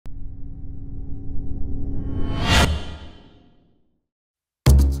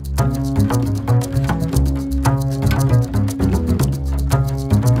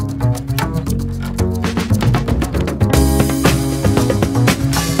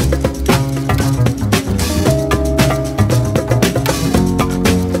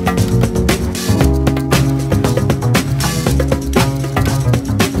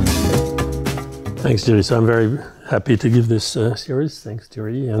Thanks, Thierry. So I'm very happy to give this series. Thanks,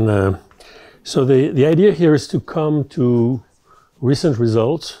 Thierry. And so the idea here is to come to recent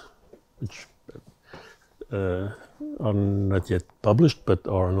results, which are not yet published but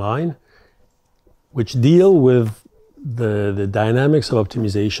are online, which deal with the dynamics of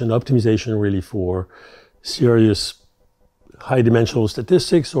optimization really for serious high-dimensional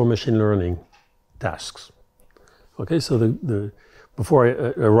statistics or machine learning tasks. Okay, so before I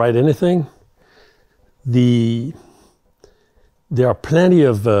write anything, there are plenty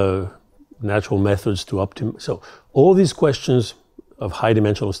of natural methods to optimize. So all these questions of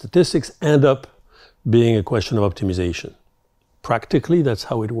high-dimensional statistics end up being a question of optimization. Practically, that's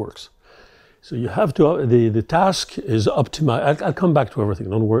how it works. So you have to, the task is optimize. I'll come back to everything,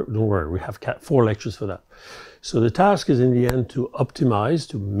 don't worry. We have 4 lectures for that. So the task is in the end to optimize,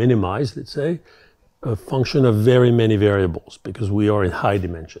 to minimize, let's say, a function of very many variables, because we are in high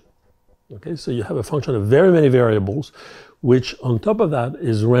dimension. Okay, so you have a function of very many variables, which on top of that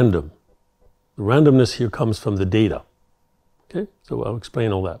is random. The randomness here comes from the data. Okay, so I'll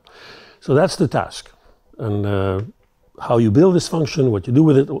explain all that. So that's the task. And how you build this function, what you do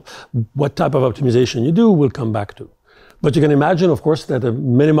with it, what type of optimization you do, we'll come back to. But you can imagine, of course, that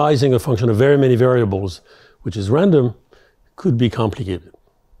minimizing a function of very many variables, which is random, could be complicated.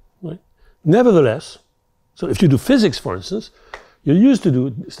 Right? Nevertheless, so if you do physics, for instance, you're used to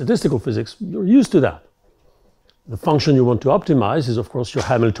do statistical physics, you're used to that. The function you want to optimize is, of course, your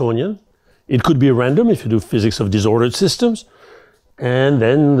Hamiltonian. It could be random if you do physics of disordered systems. And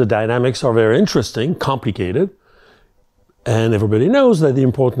then the dynamics are very interesting, complicated. And everybody knows that the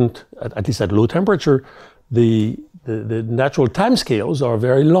important, at least at low temperature, the natural timescales are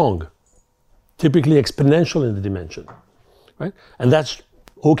very long, typically exponential in the dimension, right? And that's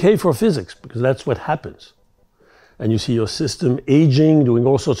okay for physics, because that's what happens. And you see your system aging, doing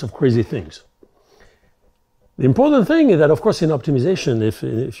all sorts of crazy things. The important thing is that, of course, in optimization, if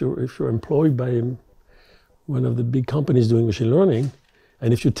you're employed by one of the big companies doing machine learning,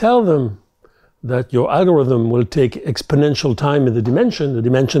 and if you tell them that your algorithm will take exponential time in the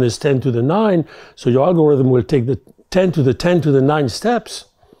dimension is 10 to the 9, so your algorithm will take the 10 to the 10 to the 9 steps,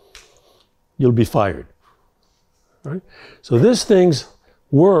 you'll be fired, right? So these things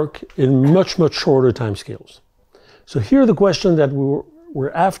work in much, much shorter time scales. So here the question that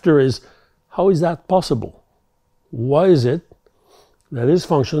we're after is, how is that possible? Why is it that these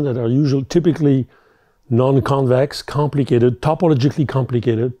functions that are typically non-convex, complicated, topologically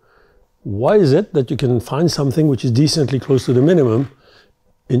complicated, why is it that you can find something which is decently close to the minimum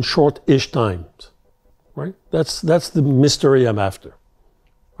in short-ish times, right? That's the mystery I'm after,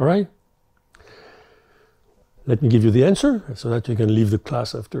 all right? Let me give you the answer so that you can leave the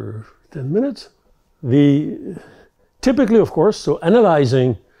class after 10 minutes. Typically, of course, so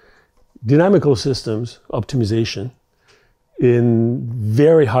analyzing dynamical systems optimization in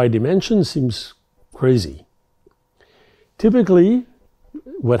very high dimensions seems crazy. Typically,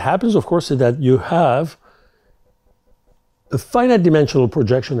 what happens, of course, is that you have a finite dimensional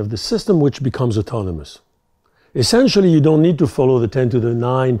projection of the system which becomes autonomous. Essentially, you don't need to follow the 10 to the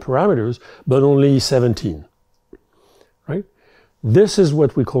 9 parameters, but only 17. Right? This is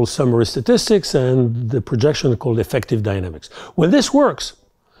what we call summary statistics, and the projection called effective dynamics. When this works,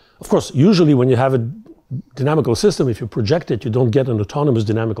 of course, usually when you have a dynamical system, if you project it, you don't get an autonomous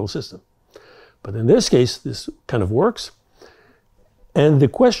dynamical system. But in this case, this kind of works. And the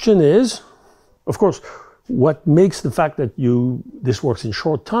question is, of course, what makes the fact that this works in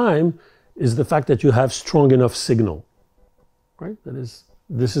short time is the fact that you have strong enough signal, right? That is,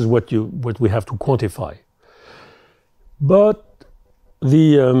 this is what we have to quantify. But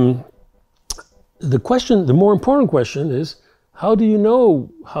the more important question is, how do you know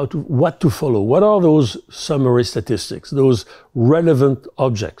what to follow? What are those summary statistics, those relevant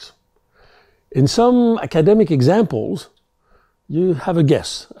objects? In some academic examples, you have a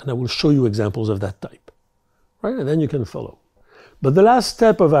guess, and I will show you examples of that type, right? And then you can follow. But the last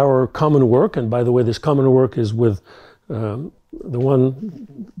step of our common work, and by the way, this common work is with the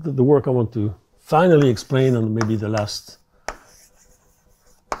work I want to finally explain, and maybe the last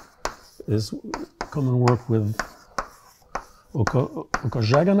is common work with Aukosh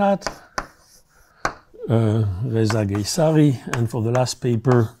Jagannath, Reza Gheissari, and for the last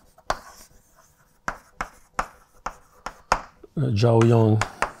paper, Jiaoyang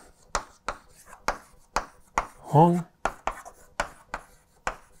Huang.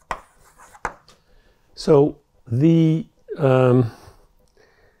 So in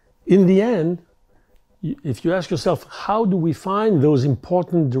the end, if you ask yourself, how do we find those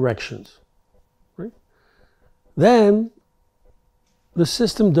important directions, right? Then the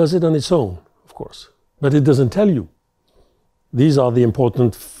system does it on its own. of course, but it doesn't tell you. These are the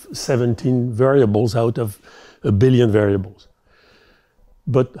important 17 variables out of a billion variables.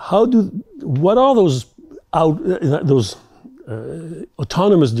 But what are those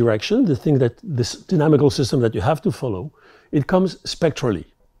autonomous directions, the thing that this dynamical system that you have to follow? It comes spectrally.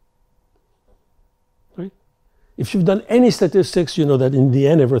 Right? If you've done any statistics, you know that in the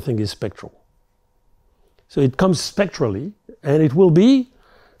end everything is spectral. So it comes spectrally, and it will be,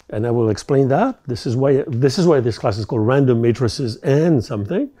 and I will explain that. This is why this class is called random matrices and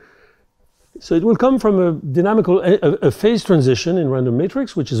something. So it will come from a dynamical, a phase transition in random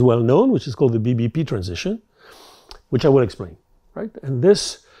matrix, which is well known, which is called the BBP transition, which I will explain, right? And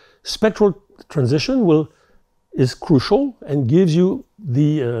this spectral transition is crucial and gives you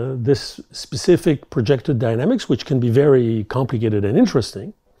this specific projected dynamics, which can be very complicated and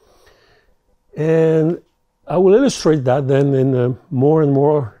interesting. And I will illustrate that then in a more and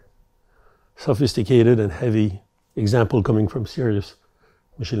more sophisticated and heavy example coming from serious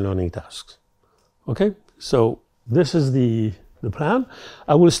machine learning tasks. Okay, so this is the plan.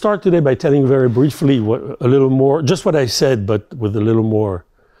 I will start today by telling very briefly a little more, just what I said, but with a little more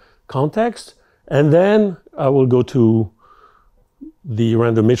context. And then I will go to the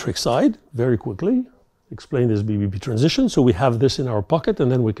random matrix side very quickly, explain this BBP transition. So we have this in our pocket,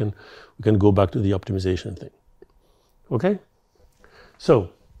 and then we can go back to the optimization thing. Okay? So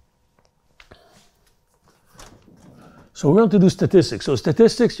we're going to do statistics. So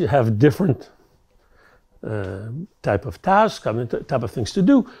statistics, you have different type of tasks, type of things to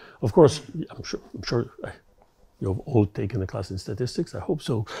do. Of course, I'm sure you've all taken a class in statistics, I hope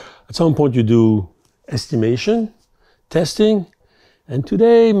so. At some point you do estimation, testing, and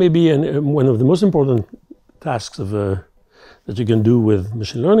today maybe one of the most important tasks that you can do with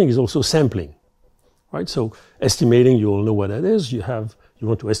machine learning is also sampling, right? So estimating, you all know what that is. You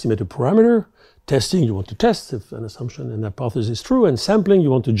want to estimate a parameter. Testing, you want to test if an assumption and hypothesis is true, and sampling,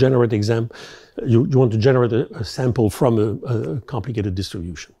 you want to generate you want to generate a sample from a complicated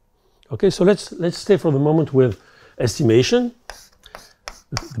distribution. Okay, so let's stay for the moment with estimation,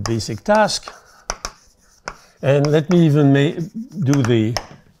 the basic task, and let me even do the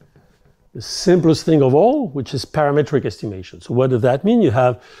simplest thing of all, which is parametric estimation. So what does that mean? You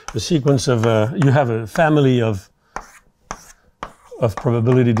have a sequence of you have a family of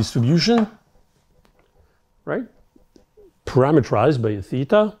probability distribution. Right? Parameterized by a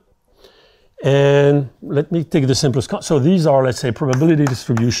theta. And let me take the simplest. So these are, let's say, probability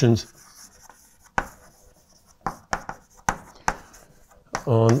distributions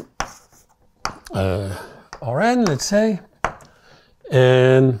on Rn, let's say.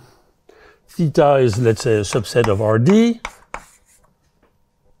 And theta is, let's say, a subset of Rd.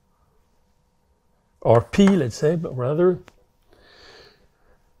 Or P, let's say, but rather.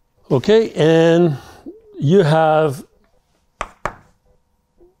 Okay, and you have,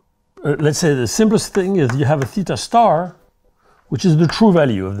 let's say the simplest thing is you have a theta star, which is the true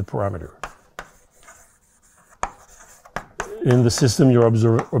value of the parameter in the system you're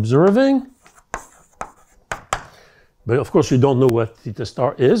observing. But of course, you don't know what theta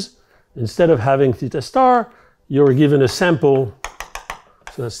star is. Instead of having theta star, you're given a sample,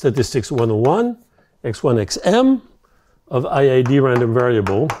 so that's statistics 101, x1, xm of IID random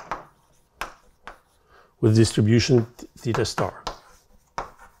variable with distribution theta star.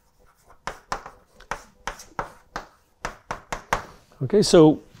 Okay,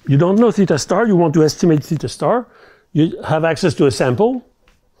 so you don't know theta star, you want to estimate theta star, you have access to a sample,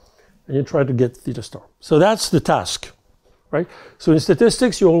 and you try to get theta star. So that's the task, right? So in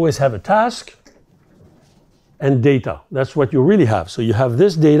statistics, you always have a task and data. That's what you really have. So you have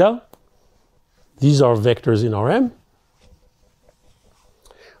this data, these are vectors in Rm,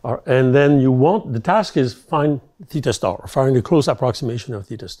 and then the task is find theta star, or find a close approximation of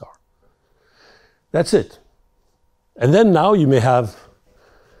theta star. That's it. And then now you may have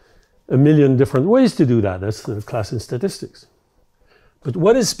a million different ways to do that. That's the class in statistics. But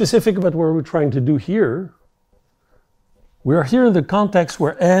what is specific about what we're trying to do here? We are here in the context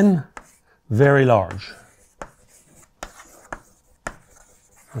where n very large.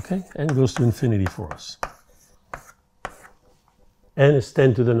 Okay, n goes to infinity for us. N is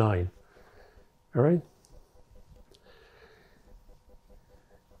 10 to the 9. All right?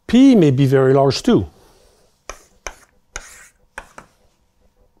 P may be very large too.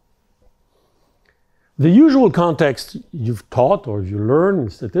 The usual context you've taught or you learn in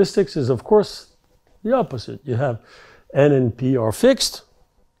statistics is, of course, the opposite. You have n and p are fixed,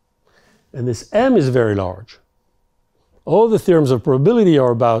 and this m is very large. All the theorems of probability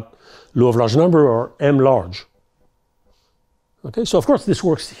are about law of large number or m large. Okay, so of course this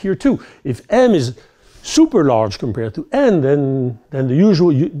works here too. If m is super large compared to n, then the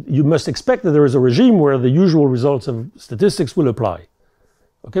usual, you must expect that there is a regime where the usual results of statistics will apply.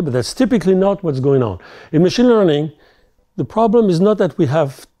 Okay, but that's typically not what's going on. In machine learning, the problem is not that we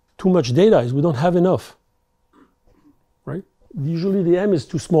have too much data, is we don't have enough. Right? Usually the m is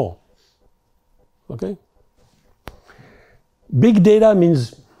too small. Okay? Big data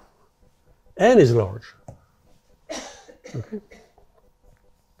means n is large. Okay?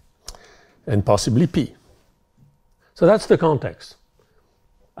 And possibly p. So that's the context,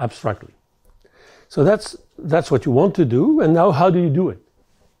 abstractly. So that's what you want to do, and now how do you do it?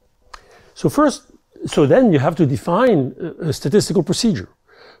 So then you have to define a statistical procedure.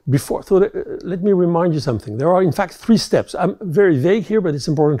 Let me remind you something. There are in fact 3 steps. I'm very vague here, but it's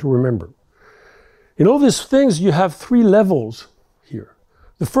important to remember. In all these things, you have 3 levels here.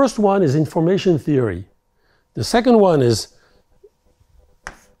 The first one is information theory. The second one is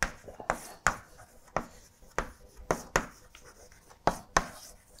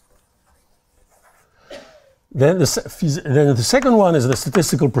then the second one is the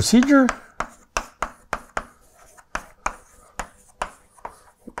statistical procedure.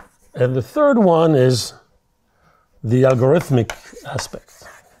 And the third one is the algorithmic aspect.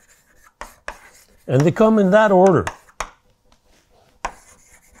 And they come in that order.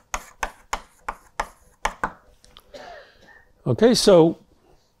 Okay, so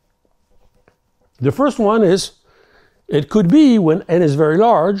the first one is, it could be when n is very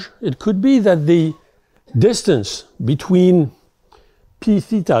large, it could be that the distance between p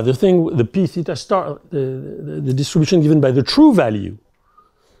theta, the p theta star, the distribution given by the true value,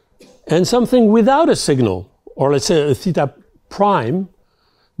 and something without a signal, or let's say a theta prime,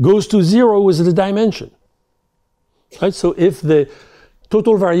 goes to 0 with the dimension. Right? So if the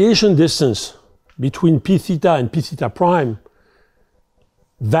total variation distance between p theta and p theta prime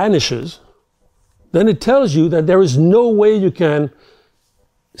vanishes, then it tells you that there is no way you can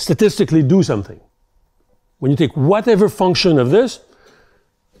statistically do something. When you take whatever function of this,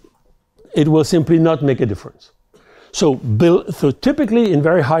 it will simply not make a difference. So typically in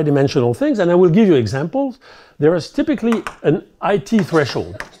very high dimensional things, and I will give you examples, there is typically an IT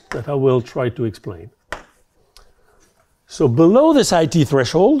threshold that I will try to explain. So below this IT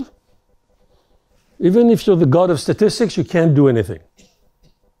threshold, even if you're the god of statistics, you can't do anything.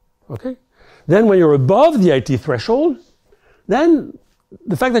 Okay? Then when you're above the IT threshold, then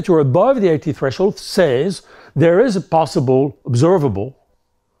the fact that you're above the IT threshold says there is a possible observable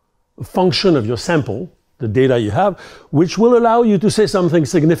function of your sample, the data you have, which will allow you to say something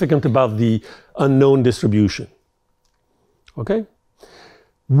significant about the unknown distribution. Okay?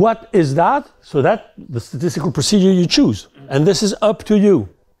 What is that? So that's the statistical procedure you choose. And this is up to you.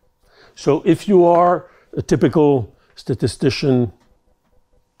 So if you are a typical statistician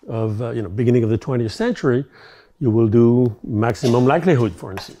of beginning of the 20th century, you will do maximum likelihood,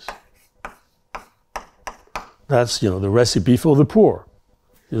 for instance. That's the recipe for the poor.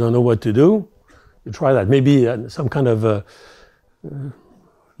 You don't know what to do, you try that. Maybe some kind of a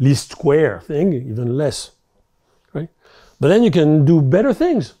least square thing, even less, right? But then you can do better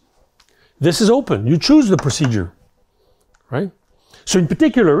things. This is open. You choose the procedure, right? So in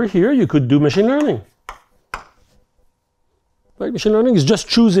particular, here you could do machine learning. Right? Machine learning is just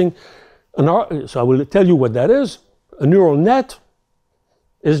choosing so I will tell you what that is. A neural net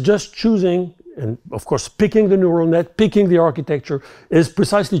is just choosing, and of course picking the neural net, picking the architecture, is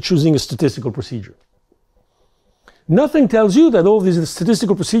precisely choosing a statistical procedure. Nothing tells you that all these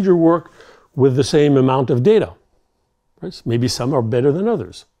statistical procedures work with the same amount of data. Right? Maybe some are better than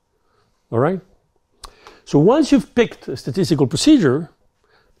others. All right? So once you've picked a statistical procedure,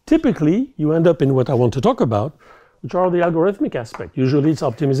 typically you end up in what I want to talk about, which are the algorithmic aspect. Usually it's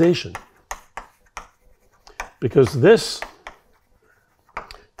optimization. Because this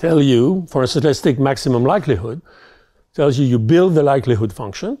tells you, for instance, let's take maximum likelihood, tells you build the likelihood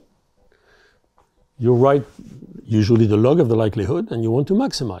function, you write usually the log of the likelihood, and you want to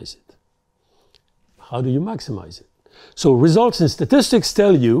maximize it. How do you maximize it? So results in statistics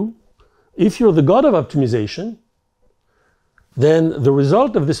tell you, if you're the god of optimization, then the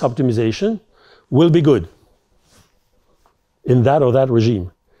result of this optimization will be good in that or that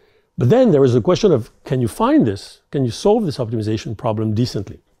regime. But then there is a question of, can you find this? Can you solve this optimization problem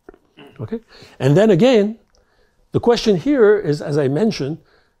decently? Okay? And then again, the question here is, as I mentioned,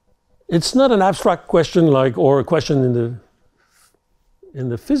 it's not an abstract question or a question in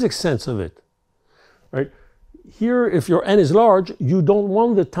the physics sense of it, right? Here, if your n is large, you don't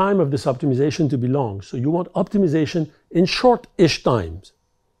want the time of this optimization to be long. So you want optimization in short-ish times,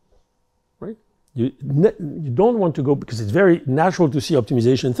 right? You don't want to go, because it's very natural to see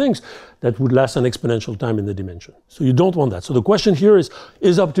optimization things that would last an exponential time in the dimension. So you don't want that. So the question here is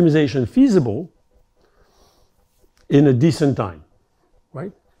optimization feasible in a decent time,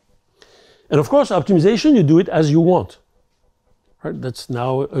 right? And of course, optimization, you do it as you want, right? That's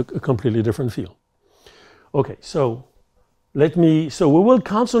now a completely different field. Okay, so we will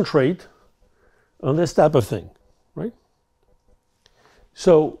concentrate on this type of thing, right?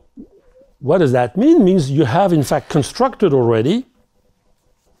 So what does that mean? It means you have in fact constructed already.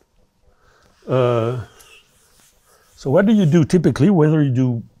 So what do you do typically, whether you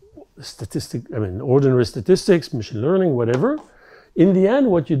do ordinary statistics, machine learning, whatever? In the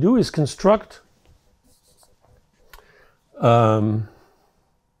end, what you do is construct a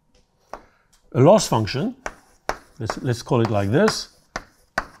loss function. Let's call it like this.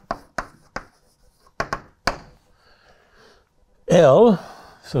 L.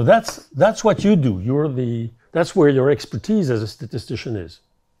 So that's what you do. That's where your expertise as a statistician is.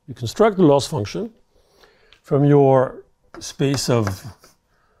 You construct the loss function from your space of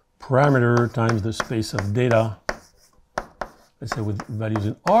parameter times the space of data, let's say with values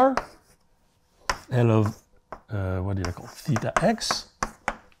in R, L of, what do you call it, theta x,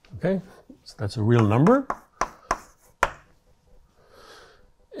 okay? So that's a real number.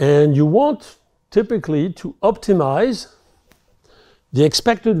 And you want typically to optimize the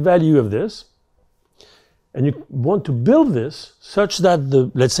expected value of this, and you want to build this such that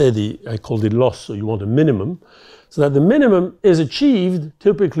let's say I called it loss, so you want a minimum, so that the minimum is achieved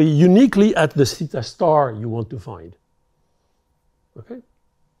typically uniquely at the theta star you want to find. Okay?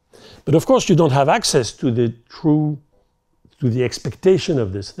 But of course you don't have access to the expectation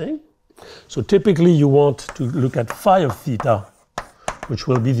of this thing. So typically you want to look at phi of theta, which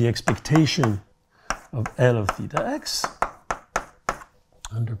will be the expectation of L of theta x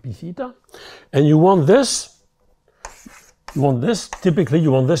under p theta, and you want this typically you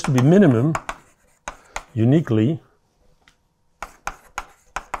want this to be minimum uniquely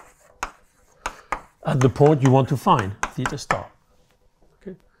at the point you want to find, theta star.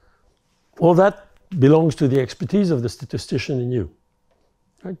 Okay? All that belongs to the expertise of the statistician in you.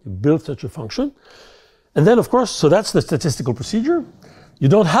 Right? You build such a function, and then of course, so that's the statistical procedure. You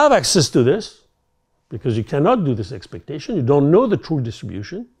don't have access to this, because you cannot do this expectation. You don't know the true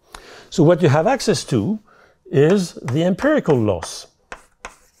distribution. So what you have access to is the empirical loss,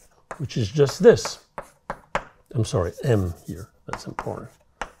 which is just this. I'm sorry, M here. That's important.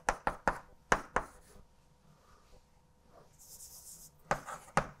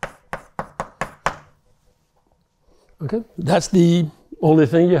 Okay, that's the only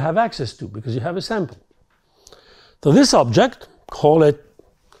thing you have access to because you have a sample. So this object, call it,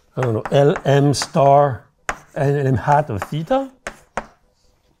 I don't know, Lm star and Lm hat of theta.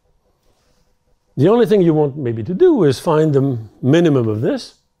 The only thing you want maybe to do is find the minimum of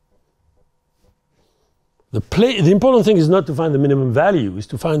this. The important thing is not to find the minimum value, is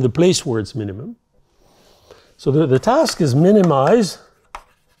to find the place where it's minimum. So the task is minimize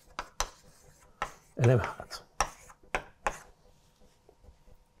Lm hat.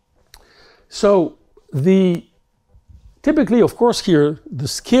 So typically, of course, here, the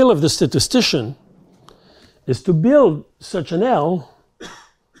skill of the statistician is to build such an L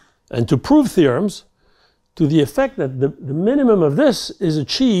and to prove theorems to the effect that the minimum of this is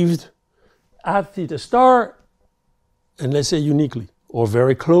achieved at theta star, and let's say uniquely, or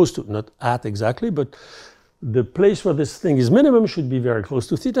very close to, not at exactly, but the place where this thing is minimum should be very close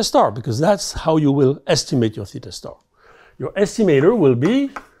to theta star, because that's how you will estimate your theta star. Your estimator will be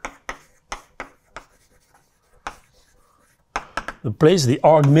the place, the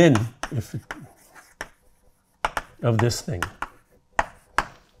argmin of this thing.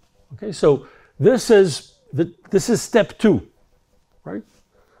 Okay, so this is step 2, right?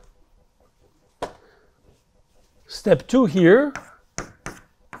 Step 2 here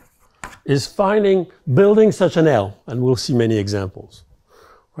is building such an L, and we'll see many examples,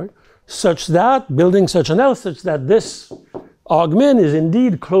 right? Building such an L such that this argmin is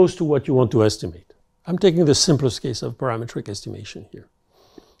indeed close to what you want to estimate. I'm taking the simplest case of parametric estimation here.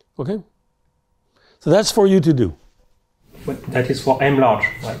 Okay? So that's for you to do. But that is for M large,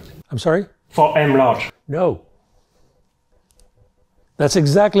 right? I'm sorry? For M large. No. That's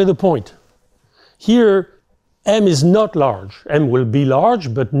exactly the point. Here, M is not large. M will be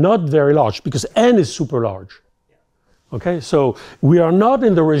large, but not very large, because N is super large. Okay? So we are not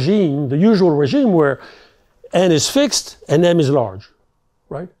in the regime, the usual regime, where N is fixed and M is large,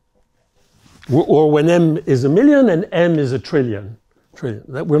 right? Or when M is 1,000,000 and M is 1,000,000,000,000.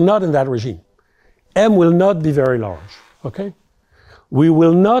 We're not in that regime. M will not be very large, okay? we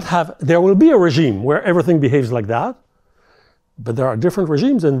will not have, there will be a regime where everything behaves like that, but there are different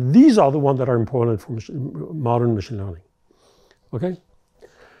regimes, and these are the ones that are important for modern machine learning. Okay?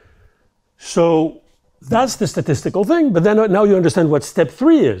 So that's the statistical thing, but then now you understand what step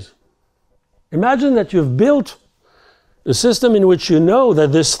 3 is. Imagine that you've built a system in which you know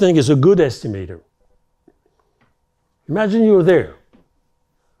that this thing is a good estimator. Imagine you're there.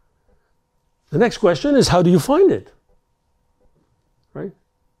 The next question is, how do you find it? Right?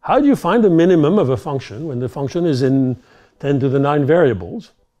 How do you find the minimum of a function when the function is in 10 to the 9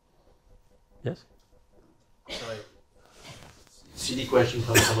 variables? Yes? Sorry. Silly question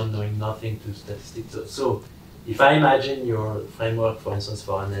from someone knowing nothing to statistics. So if I imagine your framework, for instance,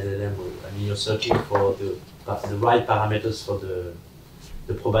 for an LLM, I mean, you're searching for the right parameters for the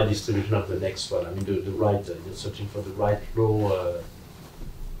probability distribution of the next one. I mean, you're searching for the right law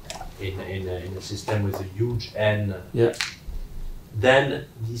in a system with a huge N. Yeah. Then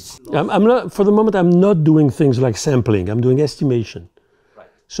this. I'm not, for the moment, I'm not doing things like sampling. I'm doing estimation. Right.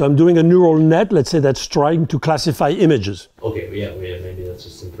 So I'm doing a neural net, let's say, that's trying to classify images. Okay, yeah, maybe that's a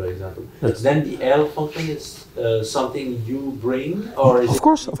simpler example. Then the L function is something you bring, or is Of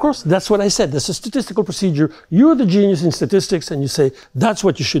course. That's what I said. That's a statistical procedure. You're the genius in statistics, and you say, that's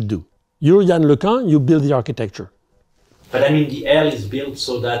what you should do. You're Yann Lequin, you build the architecture. But I mean, the L is built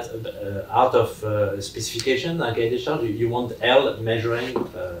so that out of specification, like I described, you want L measuring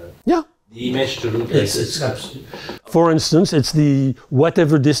Yeah. the image to look like For instance, it's the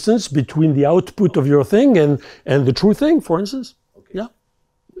whatever distance between the output of your thing and the true thing, for instance. Okay. Yeah.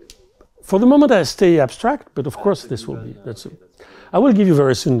 For the moment, I stay abstract, but of course, this will be. I will give you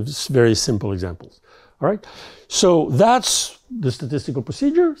very soon very simple examples. All right. So that's the statistical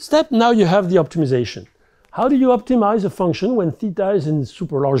procedure. Step. Now you have the optimization. How do you optimize a function when theta is in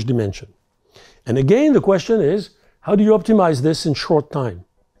super large dimension? And again, the question is, how do you optimize this in short time?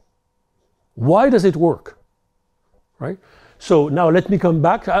 Why does it work? Right? So now let me come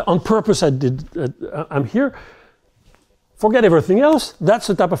back. On purpose, I'm here. Forget everything else. That's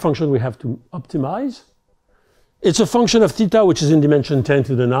the type of function we have to optimize. It's a function of theta, which is in dimension 10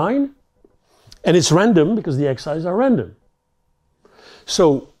 to the 9. And it's random because the xi's are random.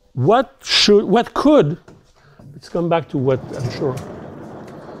 So let's come back to what I'm sure.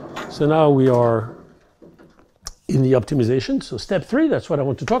 So now we are in the optimization. So step 3, that's what I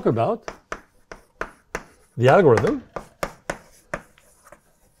want to talk about. The algorithm.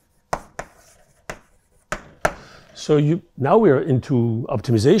 So now we are into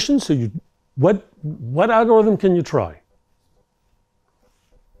optimization. So what algorithm can you try?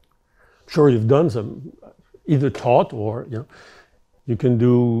 I'm sure you've done some, either taught or you can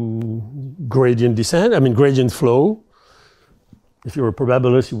do gradient descent. I mean gradient flow. If you're a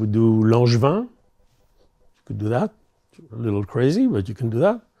probabilist, you would do Langevin. You could do that. A little crazy, but you can do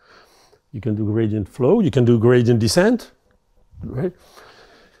that. You can do gradient flow. You can do gradient descent. Right?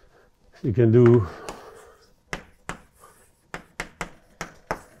 You can do.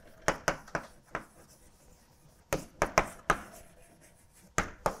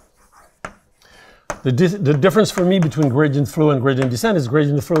 The difference for me between gradient flow and gradient descent is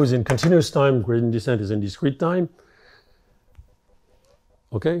gradient flow is in continuous time, gradient descent is in discrete time.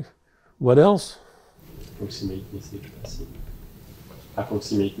 Okay, what else? Approximate message passing.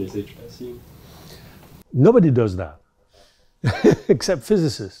 Approximate message passing. Nobody does that, except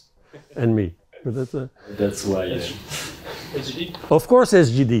physicists and me. But that's why. SGD? Of course,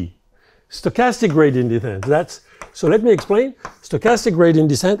 SGD. Stochastic gradient descent. So let me explain. Stochastic gradient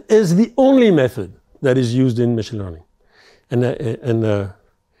descent is the only method that is used in machine learning. And I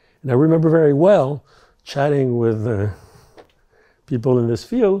remember very well chatting with people in this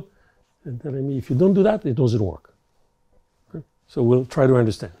field and telling me, if you don't do that, it doesn't work. Okay? So we'll try to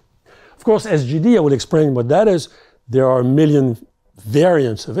understand. Of course, SGD, I will explain what that is. There are a million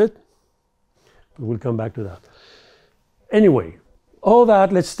variants of it, but we'll come back to that. Anyway, all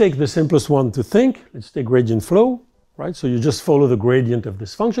that, let's take the simplest one to think. Let's take gradient flow. Right? So you just follow the gradient of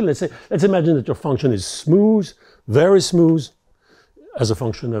this function. Let's imagine that your function is smooth, very smooth, as a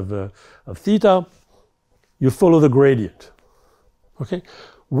function of theta. You follow the gradient. Okay?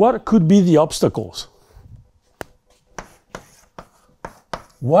 What could be the obstacles?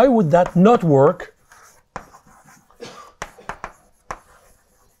 Why would that not work?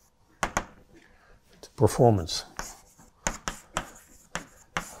 Performance.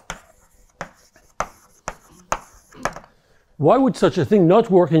 Why would such a thing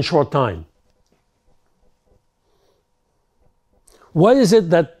not work in short time? Why is it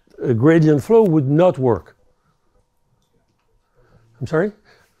that a gradient flow would not work? I'm sorry?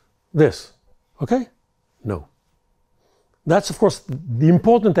 This. Okay? No. That's, of course, the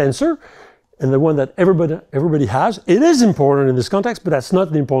important answer, and the one that everybody has. It is important in this context, but that's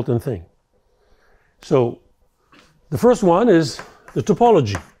not the important thing. So the first one is the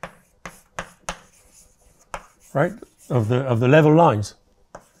topology, right, of the level lines.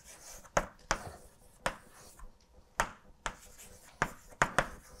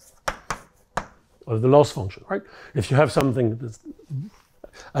 Of the loss function, right? If you have something that's,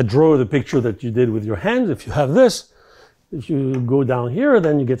 I draw the picture that you did with your hands. If you have this, if you go down here,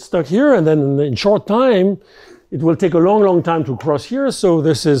 then you get stuck here, and then in short time, it will take a long, long time to cross here. So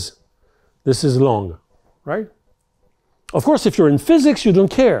this is long, right? Of course, if you're in physics, you don't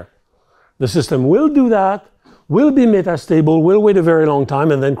care. The system will do that, will be metastable, will wait a very long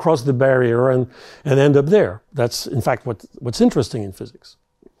time, and then cross the barrier and end up there. That's, in fact, what's interesting in physics.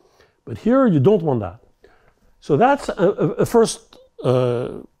 But here, you don't want that. So that's a first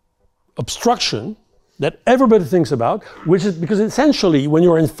obstruction that everybody thinks about, which is because essentially, when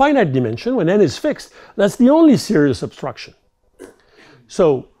you're in finite dimension, when n is fixed, that's the only serious obstruction.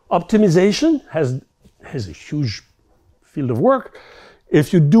 So optimization has a huge field of work.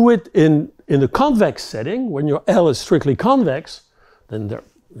 If you do it in a convex setting, when your L is strictly convex, then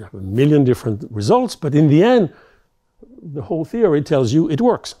you have a million different results. But in the end, the whole theory tells you it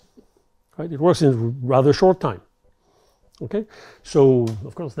works. Right? It works in a rather short time. Okay? So,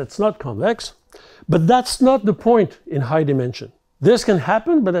 of course, that's not convex. But that's not the point in high dimension. This can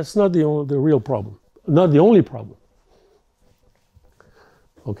happen, but that's not the real problem. Not the only problem.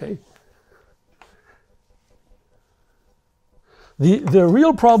 Okay? The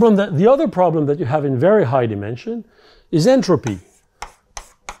real problem, the other problem that you have in very high dimension is entropy.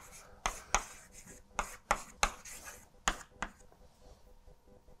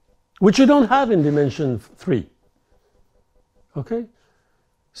 Which you don't have in dimension 3. Okay?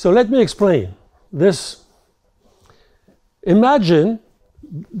 So let me explain this. Imagine,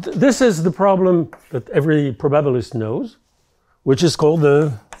 this is the problem that every probabilist knows, which is called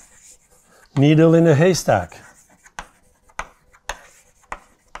the needle in a haystack.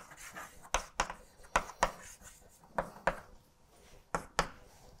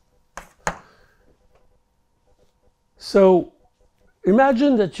 So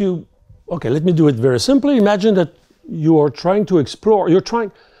imagine that okay, let me do it very simply. Imagine that you are trying to explore,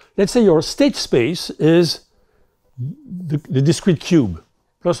 let's say your state space is the discrete cube,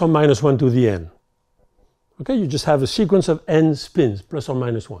 plus or minus 1 to the n. Okay, you just have a sequence of n spins, plus or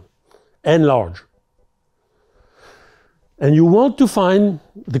minus 1, n large. And you want to find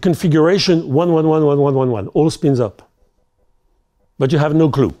the configuration 1, 1, 1, 1, 1, 1, 1, all spins up. But you have no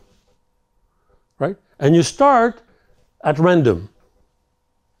clue, right? And you start at random.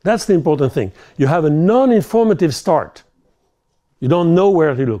 That's the important thing. You have a non-informative start. You don't know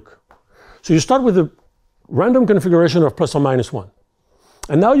where to look. So you start with a random configuration of plus or minus 1.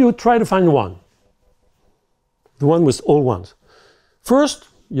 And now you try to find 1. The one with all ones. First,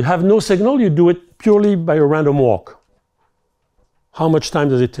 you have no signal. You do it purely by a random walk. How much time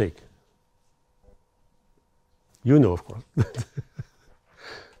does it take? You know, of course.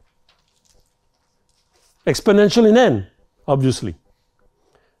 Exponential in n, obviously.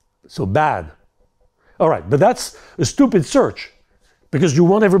 So bad. All right, but that's a stupid search because you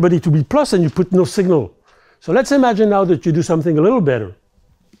want everybody to be plus and you put no signal. So let's imagine now that you do something a little better.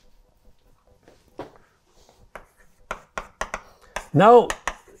 Now,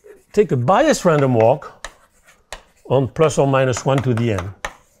 take a biased random walk on plus or minus 1 to the n.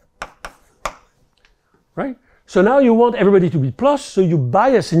 Right? So now you want everybody to be plus, so you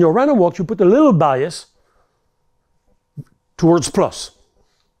bias in your random walk, you put a little bias towards plus.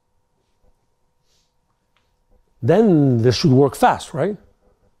 Then this should work fast, right?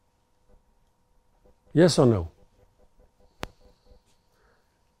 Yes or no?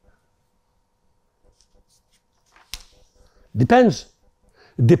 Depends.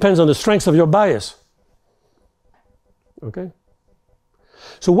 It depends on the strength of your bias. Okay?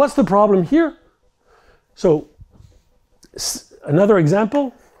 So what's the problem here? So another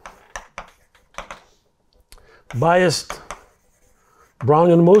example. Biased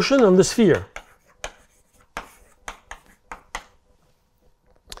Brownian motion on the sphere.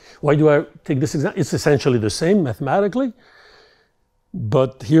 Why do I take this example? It's essentially the same mathematically,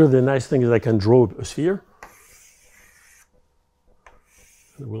 but here the nice thing is I can draw a sphere.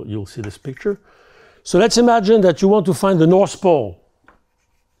 You'll see this picture. So let's imagine that you want to find the North Pole.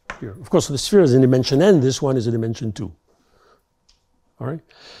 Here. Of course, the sphere is in dimension n, this one is in dimension 2. All right?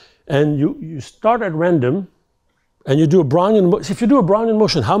 And you start at random, and you do a Brownian motion. If you do a Brownian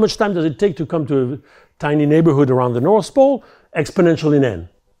motion, how much time does it take to come to a tiny neighborhood around the North Pole? Exponential in n.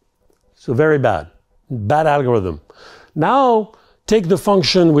 So very bad. Bad algorithm. Now take the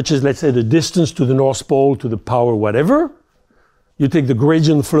function, which is, let's say, the distance to the North Pole to the power whatever. You take the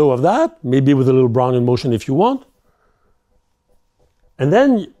gradient flow of that, maybe with a little Brownian motion if you want. And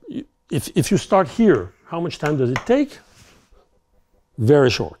then if you start here, how much time does it take? Very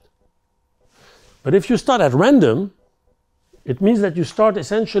short. But if you start at random, it means that you start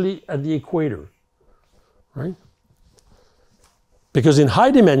essentially at the equator, right? Because in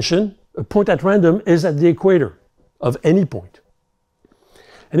high dimension, a point at random is at the equator of any point.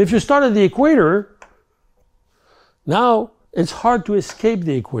 And if you start at the equator, now it's hard to escape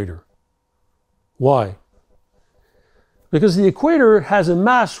the equator. Why? Because the equator has a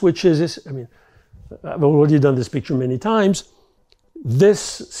mass which is, I mean, I've already done this picture many times. This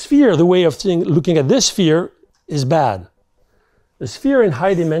sphere, the way of looking at this sphere is bad. The sphere in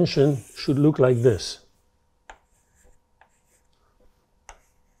high dimension should look like this.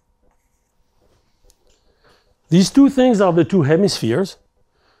 These two things are the two hemispheres.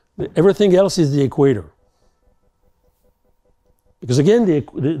 Everything else is the equator. Because again,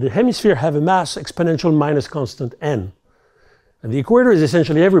 the hemisphere have a mass exponential minus constant n. And the equator is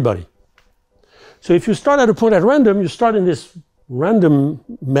essentially everybody. So if you start at a point at random, you start in this random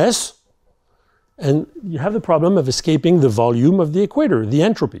mess, and you have the problem of escaping the volume of the equator, the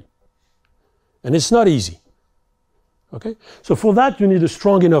entropy. And it's not easy. Okay? So for that, you need a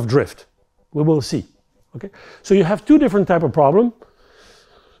strong enough drift. We will see. Okay? So you have two different types of problem.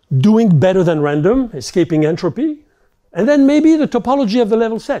 Doing better than random, escaping entropy, and then maybe the topology of the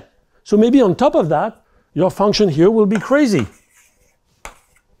level set. So maybe on top of that, your function here will be crazy.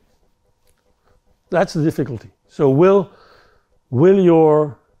 That's the difficulty. So will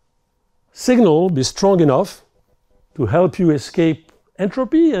your signal be strong enough to help you escape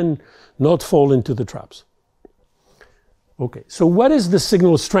entropy and not fall into the traps? Okay, so what is the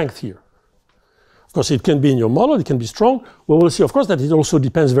signal strength here? Of course, it can be in your model, it can be strong. Well, we'll see, of course, that it also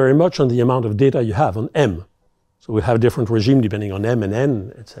depends very much on the amount of data you have, on M. So we have different regime depending on M and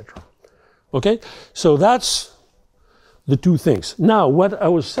N, etc. Okay, so that's the two things. Now, what I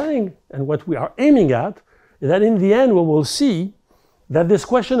was saying and what we are aiming at is that in the end, we will see that this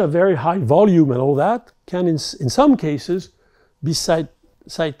question of very high volume and all that can, in some cases, be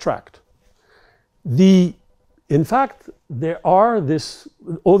sidetracked. In fact, there are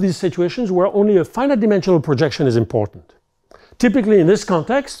all these situations where only a finite dimensional projection is important. Typically, in this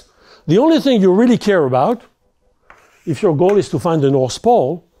context, the only thing you really care about, if your goal is to find the North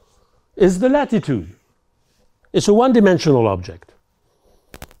Pole, is the latitude. It's a one-dimensional object,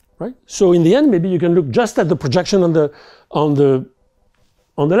 right? So in the end, maybe you can look just at the projection on the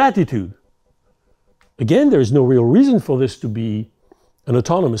latitude. Again, there is no real reason for this to be an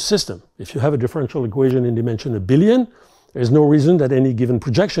autonomous system. If you have a differential equation in dimension 1 billion, there's no reason that any given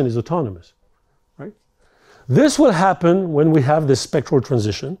projection is autonomous, right? This will happen when we have this spectral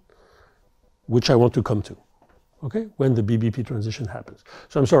transition, which I want to come to, okay? When the BBP transition happens.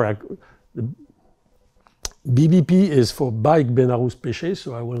 So I'm sorry, the BBP is for Baik Ben Arous Péché,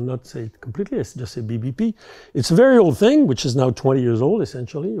 so I will not say it completely, I just say BBP. It's a very old thing, which is now 20 years old,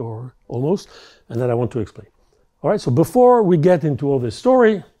 essentially, or almost, and that I want to explain. All right, so before we get into all this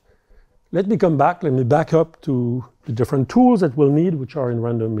story, let me back up to the different tools that we'll need, which are in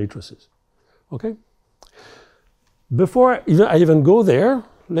random matrices. Okay? Before I even go there,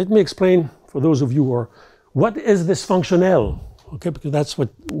 let me explain, for those of you who are, what is this function L? Okay, because that's what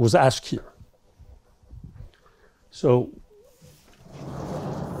was asked here. So,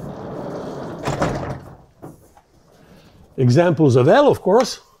 examples of L, of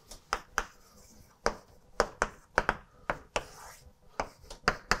course.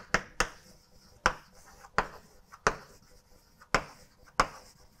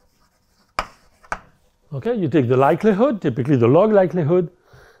 Okay, you take the likelihood, typically the log likelihood,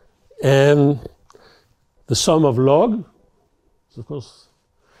 and the sum of log, of course,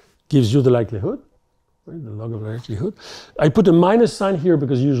 gives you the likelihood, right? The log of likelihood. I put a minus sign here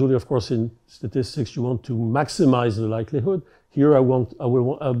because usually, of course, in statistics, you want to maximize the likelihood. Here,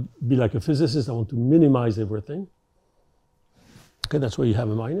 I'll be like a physicist, I want to minimize everything. Okay, that's why you have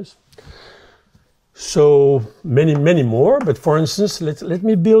a minus. So many more, but for instance, let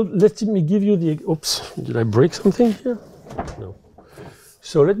me give you the, oops, did I break something here? No.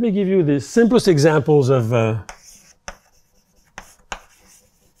 So let me give you the simplest examples of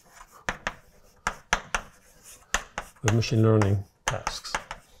machine learning tasks.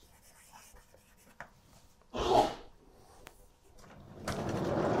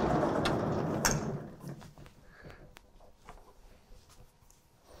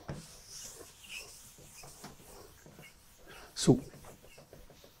 So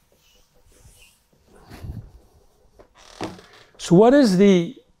So what is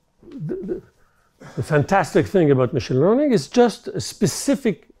the fantastic thing about machine learning is just a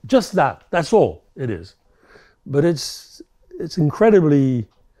specific, just that. That's all it is. But it's incredibly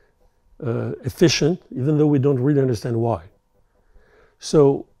efficient, even though we don't really understand why.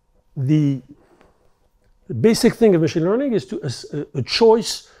 So the basic thing of machine learning is a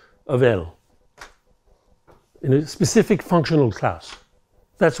choice of L in a specific functional class.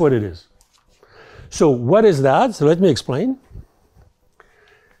 That's what it is. So what is that? So let me explain.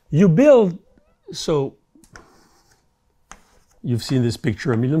 You build, so you've seen this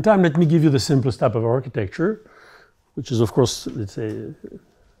picture a million times. Let me give you the simplest type of architecture, which is, of course, let's say,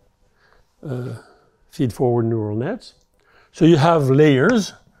 feed-forward neural nets. So you have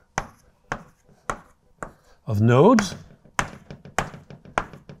layers of nodes,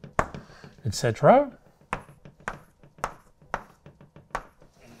 etc.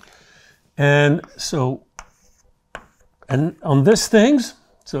 And so, and on these things,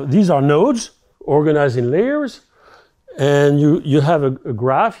 so these are nodes organized in layers, and you have a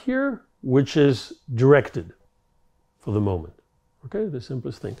graph here which is directed for the moment. Okay, the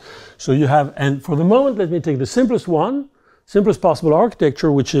simplest thing. So you have, and for the moment, let me take the simplest one, simplest possible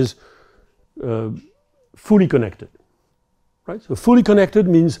architecture, which is fully connected. Right? So fully connected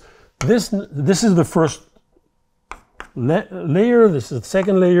means this is the first layer, this is the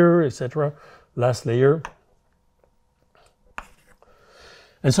second layer, etc., last layer.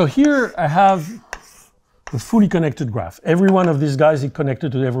 And so here I have a fully connected graph. Every one of these guys is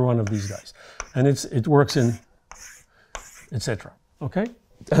connected to every one of these guys. And it works in, etc. Okay?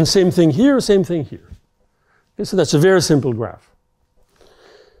 And same thing here, same thing here. Okay, so that's a very simple graph.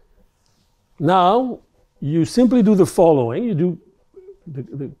 Now, you simply do the following. You do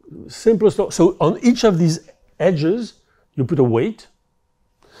the simplest, so on each of these edges, you put a weight.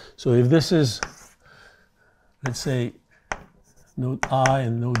 So if this is, let's say, node I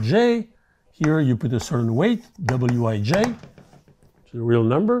and node J, here you put a certain weight, Wij, which is a real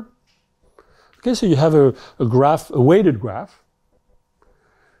number. Okay, so you have a graph, a weighted graph.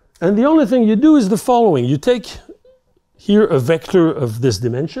 And the only thing you do is the following. You take here a vector of this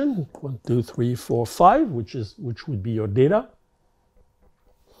dimension, 1, 2, 3, 4, 5, which would be your data.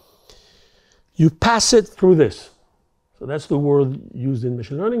 You pass it through this. So that's the word used in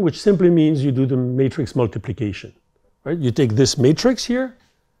machine learning, which simply means you do the matrix multiplication. Right? You take this matrix here,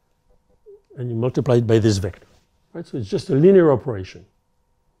 and you multiply it by this vector. Right? So it's just a linear operation.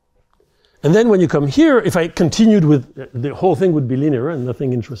 And then when you come here, if I continued with, the whole thing would be linear and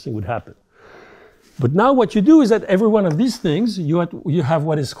nothing interesting would happen. But now what you do is that every one of these things, you have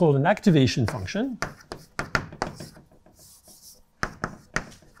what is called an activation function.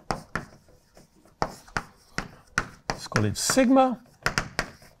 Let's call it sigma.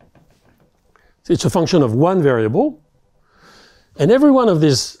 So it's a function of one variable. And every one of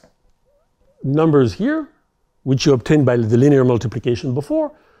these numbers here, which you obtained by the linear multiplication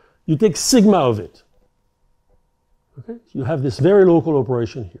before, you take sigma of it. Okay? So you have this very local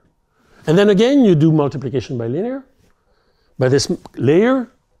operation here. And then again, you do multiplication by linear, by this layer,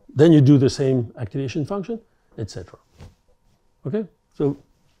 then you do the same activation function, etc. Okay? So,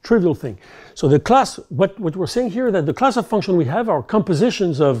 trivial thing. So the class, what we're saying here, that the class of function we have are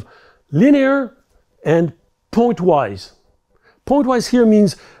compositions of linear and pointwise. Pointwise here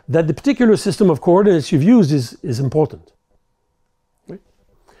means that the particular system of coordinates you've used is important. Right?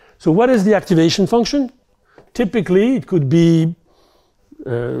 So what is the activation function? Typically, it could be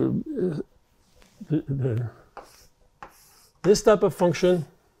this type of function,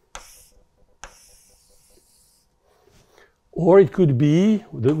 or it could be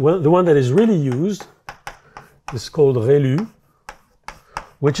the one that is really used is called ReLU,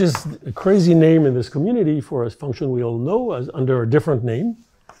 which is a crazy name in this community for a function we all know as under a different name,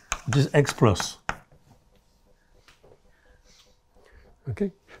 which is x plus.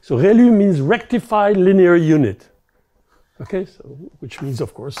 Okay, so ReLU means rectified linear unit. Okay, so which means,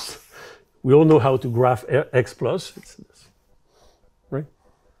 of course, we all know how to graph x plus, right?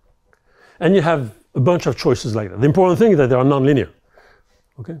 And you have a bunch of choices like that. The important thing is that they are nonlinear.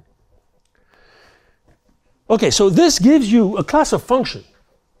 Okay. Okay, so this gives you a class of function,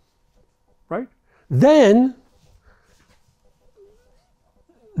 right? Then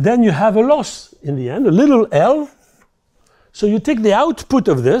you have a loss in the end, a little L. So you take the output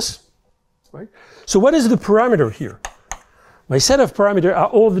of this, right? So what is the parameter here? My set of parameters are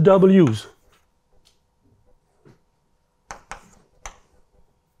all the W's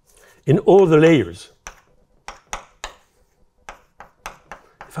in all the layers.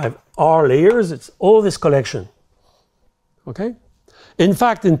 If I have R layers, it's all this collection. Okay? In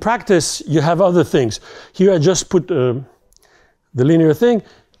fact, in practice, you have other things. Here I just put the linear thing.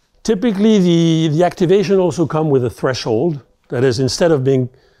 Typically, the activation also comes with a threshold. That is, instead of being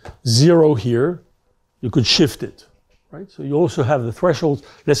 0 here, you could shift it, right? So you also have the thresholds.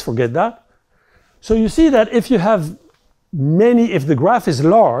 Let's forget that. So you see that if you have if the graph is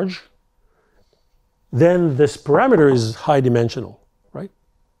large, then this parameter is high dimensional, right?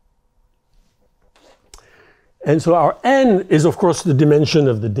 And so our n is, of course, the dimension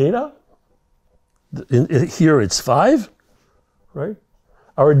of the data. Here it's 5, right?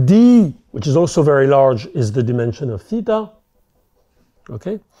 Our d, which is also very large, is the dimension of theta,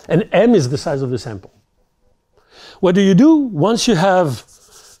 okay? And m is the size of the sample. What do? Once you have,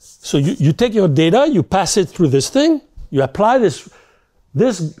 so you take your data, you pass it through this thing, you apply this.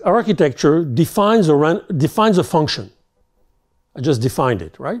 This architecture defines a function. I just defined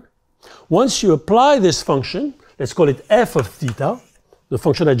it, right? Once you apply this function, let's call it f of theta, the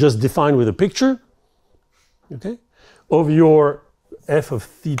function I just defined with a picture, okay, of your f of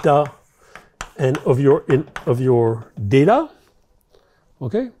theta and of your data,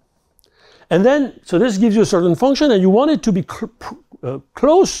 okay? And then, so this gives you a certain function, and you want it to be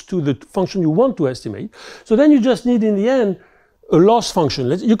close to the function you want to estimate. So then you just need, in the end, a loss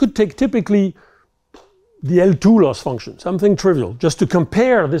function. You could take typically the L2 loss function, something trivial, just to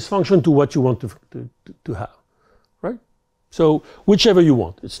compare this function to what you want to have, right? So whichever you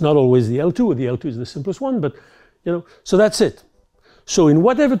want. It's not always the L2. The L2 is the simplest one, but so that's it. So in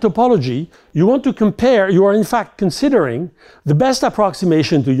whatever topology you want to compare, you are in fact considering the best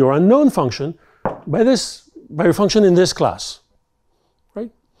approximation to your unknown function by a function in this class, right?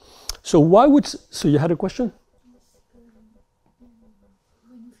 So so you had a question?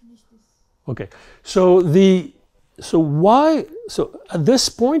 Okay, so at this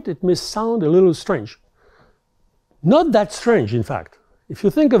point it may sound a little strange. Not that strange, in fact. If you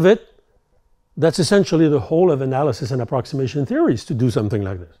think of it, that's essentially the whole of analysis and approximation theories, to do something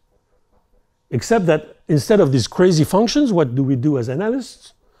like this. Except that instead of these crazy functions, what do we do as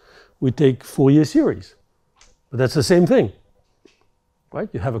analysts? We take Fourier series. But that's the same thing, right?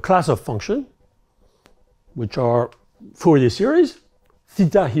 You have a class of function, which are Fourier series.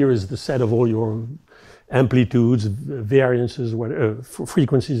 Theta here is the set of all your amplitudes, variances,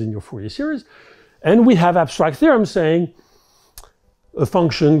 frequencies in your Fourier series. And we have abstract theorems saying a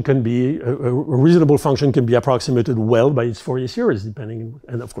function can be, a reasonable function can be approximated well by its Fourier series, depending,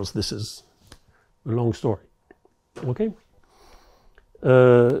 and of course this is a long story, okay?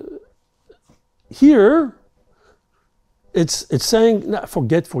 Here, it's saying, nah,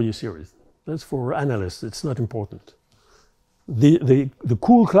 forget Fourier series. That's for analysts, it's not important. The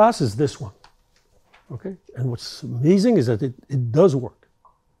cool class is this one, okay? And what's amazing is that it does work,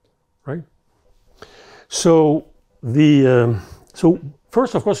 right? So so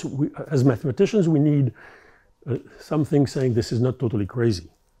first, of course, as mathematicians, we need something saying this is not totally crazy.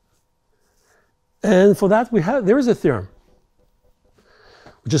 And for that, there is a theorem,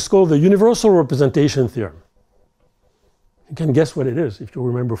 which is called the universal representation theorem. You can guess what it is if you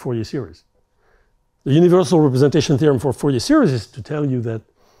remember Fourier series. The universal representation theorem for Fourier series is to tell you that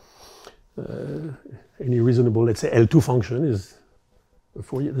any reasonable, let's say, L2 function is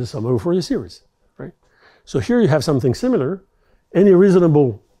the sum of a Fourier series, right? So here you have something similar. Any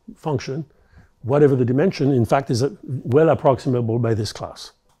reasonable function, whatever the dimension, in fact, is well approximable by this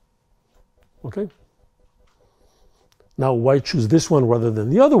class. Okay? Now, why choose this one rather than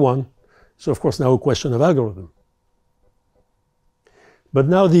the other one? So, of course, now a question of algorithm. But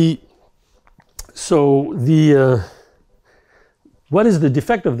now what is the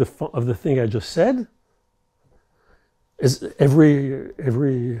defect of the thing I just said? Is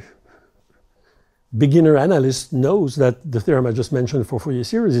every beginner analyst knows that the theorem I just mentioned for Fourier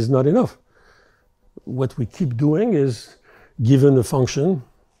series is not enough. What we keep doing is, given a function,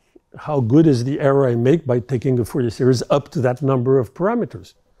 how good is the error I make by taking the Fourier series up to that number of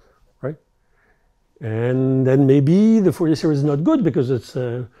parameters, right? And then maybe the Fourier series is not good because it's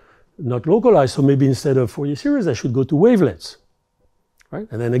not localized, so maybe instead of Fourier series I should go to wavelets, right?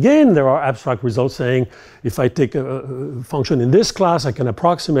 And then again there are abstract results saying if I take a function in this class I can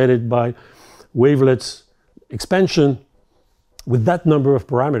approximate it by wavelets expansion with that number of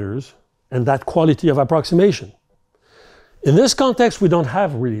parameters and that quality of approximation. In this context, we don't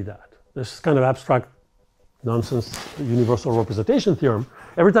have really that. This kind of abstract nonsense universal representation theorem.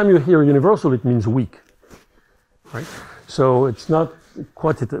 Every time you hear universal, it means weak, right? So it's not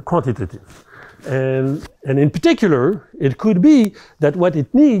quantitative. And in particular, it could be that what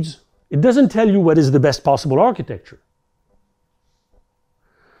it needs, it doesn't tell you what is the best possible architecture.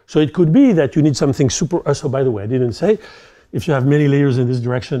 So it could be that you need something super, so by the way, I didn't say, if you have many layers in this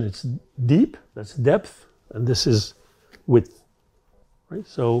direction, it's deep, that's depth, and this is width. right?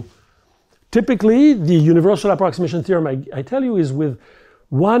 So typically, the universal approximation theorem, I tell you, is with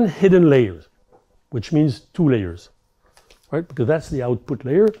one hidden layer, which means 2 layers, right? Because that's the output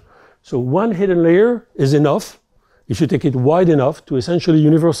layer. So one hidden layer is enough if you take it wide enough to essentially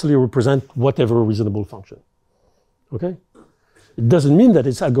universally represent whatever reasonable function, okay? It doesn't mean that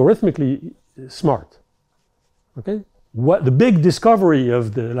it's algorithmically smart, okay? What the big discovery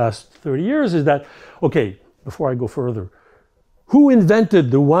of the last 30 years is that, okay, before I go further, who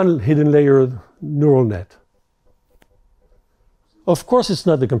invented the one hidden layer neural net? Of course, it's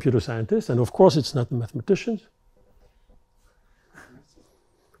not the computer scientists, and of course, it's not the mathematicians.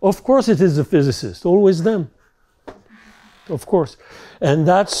 Of course, it is the physicists, always them. Of course. And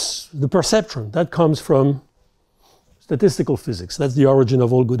that's the perceptron. That comes from statistical physics. That's the origin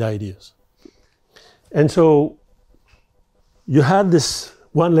of all good ideas. And so you had this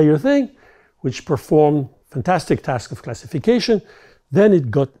one layer thing, which performed fantastic task of classification. Then it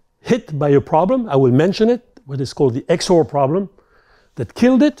got hit by a problem. I will mention it, what is called the XOR problem, that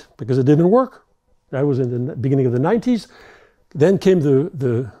killed it because it didn't work. That was in the beginning of the 90s. Then came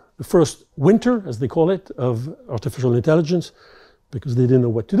the first winter, as they call it, of artificial intelligence, because they didn't know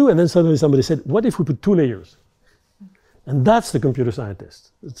what to do. And then suddenly somebody said, what if we put 2 layers? And that's the computer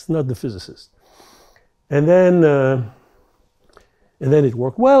scientist. It's not the physicist. And then it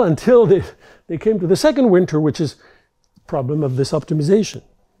worked well until they came to the second winter, which is the problem of this optimization.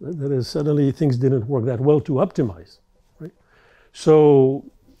 Right? That is, suddenly things didn't work that well to optimize. Right? So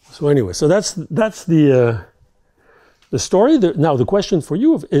anyway, so that's the story. Now the question for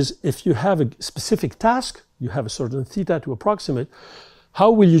you is, if you have a specific task, you have a certain theta to approximate, how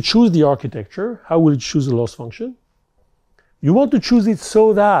will you choose the architecture? How will you choose the loss function? You want to choose it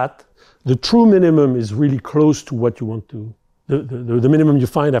so that the true minimum is really close to what you want to, the minimum you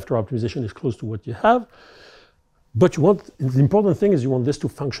find after optimization is close to what you have. But you want, the important thing is you want this to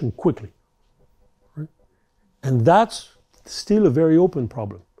function quickly. Right? And that's still a very open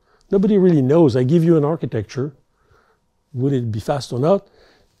problem. Nobody really knows. I give you an architecture. Would it be fast or not?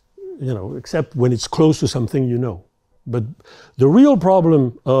 You know, except when it's close to something you know. But the real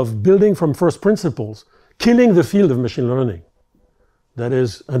problem of building from first principles, killing the field of machine learning, that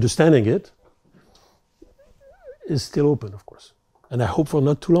is, understanding it, is still open, of course. And I hope for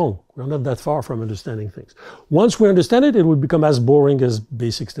not too long. We're not that far from understanding things. Once we understand it, it will become as boring as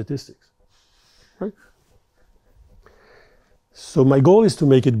basic statistics. Right? So my goal is to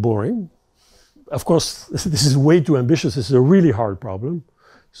make it boring. Of course, this is way too ambitious. This is a really hard problem.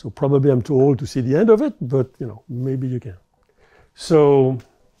 So probably I'm too old to see the end of it, but you know, maybe you can. So,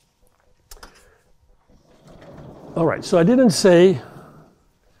 all right, so I didn't say,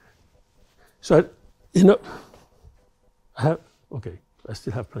 so okay, I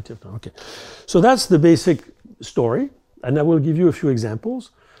still have plenty of time, okay. So that's the basic story, and I will give you a few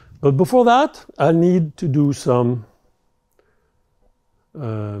examples. But before that, I need to do some,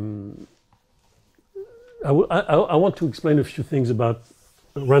 I want to explain a few things about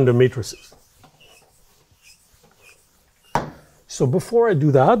random matrices. So before I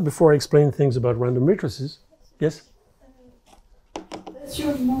do that, before I explain things about random matrices, yes? Does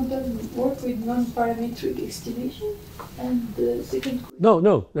your model work with non-parametric estimation? And the second question...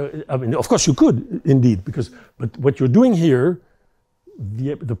 No. I mean, of course you could, indeed, but what you're doing here,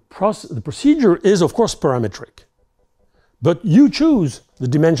 the procedure is, of course, parametric. But you choose the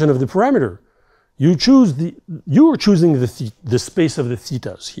dimension of the parameter. You are choosing the space of the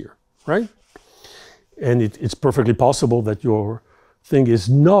thetas here, right? And it's perfectly possible that your thing is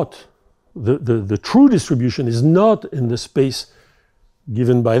not, the true distribution is not in the space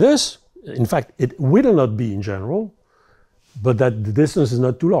given by this. In fact, it will not be in general, but that the distance is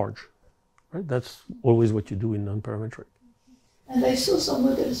not too large, right? That's always what you do in non-parametric. And I saw some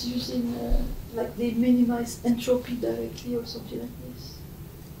models using, like they minimize entropy directly or something like this.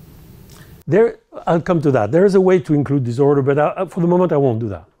 I'll come to that. There is a way to include disorder, but for the moment I won't do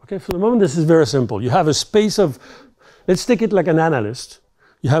that. Okay, for the moment this is very simple. You have a space of, let's take it like an analyst.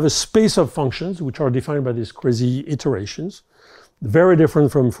 You have a space of functions which are defined by these crazy iterations, very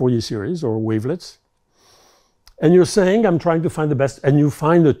different from Fourier series or wavelets. And you're saying, I'm trying to find the best, and you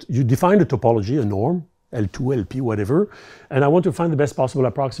define a topology, a norm, L2, LP, whatever, and I want to find the best possible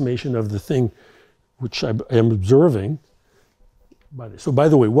approximation of the thing which I am observing. So by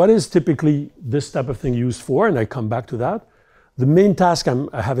the way, what is typically this type of thing used for? And I come back to that. The main task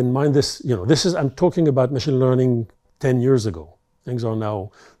I have in mind, I'm talking about machine learning 10 years ago. Things are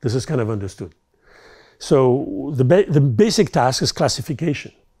now, this is kind of understood. So the basic task is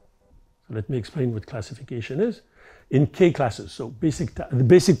classification. So let me explain what classification is in K classes. So the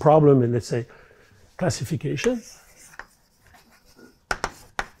basic problem in, let's say, classification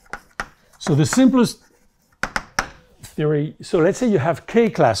So the simplest theory, so let's say you have k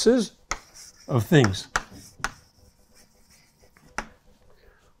classes of things.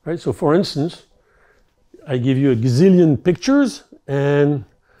 Right? So for instance, I give you a gazillion pictures and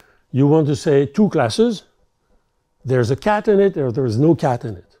you want to say two classes. There's a cat in it or there's no cat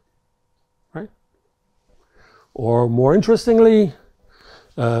in it. Right? Or more interestingly,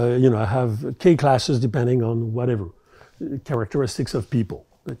 I have k classes depending on whatever characteristics of people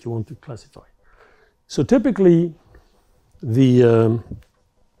that you want to classify. So typically,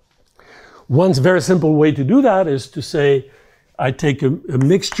 one very simple way to do that is to say, I take a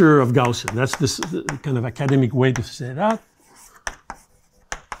mixture of Gaussian. That's this kind of academic way to say that.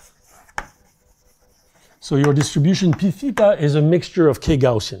 So your distribution p theta is a mixture of k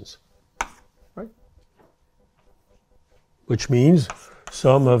Gaussians, right? Which means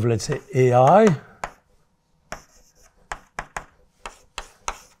sum of, let's say, AI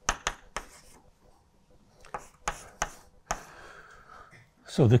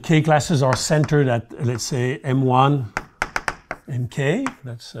so the k classes are centered at, let's say, M1, MK.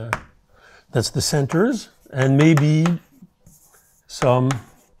 That's the centers, and maybe some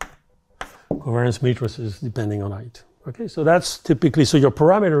covariance matrices depending on height. Okay, so that's typically, so your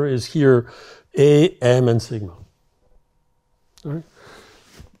parameter is here A, M, and sigma. All right.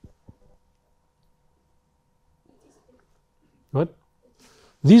 What?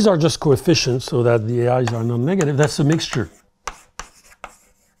 These are just coefficients so that the AIs are non-negative. That's a mixture.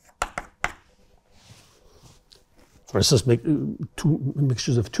 For instance, make two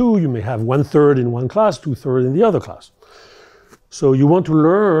mixtures of two, you may have 1/3 in one class, 2/3 in the other class. So you want to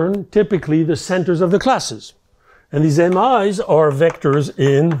learn typically the centers of the classes. And these MIs are vectors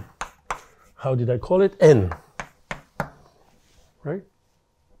in, how did I call it? N. Right?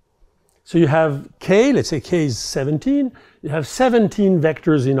 So you have K, let's say K is 17. You have 17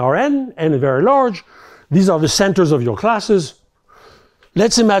 vectors in Rn, N is very large. These are the centers of your classes.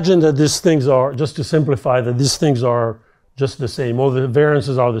 Let's imagine that these things are, just to simplify, that these things are just the same, or the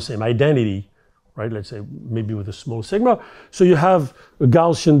variances are the same, identity, right? Let's say maybe with a small sigma. So you have a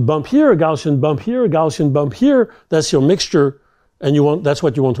Gaussian bump here, a Gaussian bump here, a Gaussian bump here. That's your mixture, and that's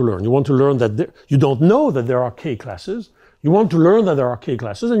what you want to learn. You want to learn that you don't know that there are k classes. You want to learn that there are k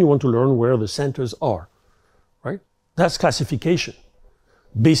classes, and you want to learn where the centers are, right? That's classification,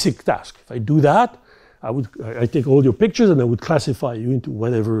 basic task. If I do that, I take all your pictures and I would classify you into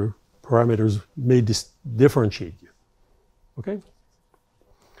whatever parameters may differentiate you. Okay?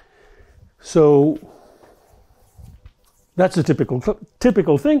 So that's a typical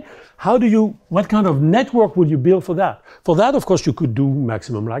thing. What kind of network would you build for that? For that, of course, you could do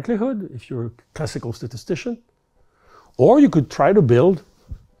maximum likelihood if you're a classical statistician. Or you could try to build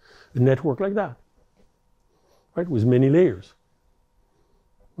a network like that, right, with many layers.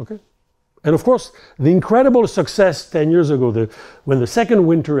 Okay? And of course, the incredible success 10 years ago, when the second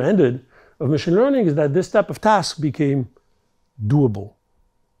winter ended, of machine learning is that this type of task became doable,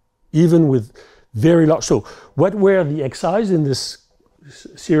 even with very large. So what were the XIs in this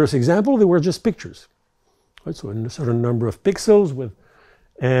serious example? They were just pictures. Right? So a certain number of pixels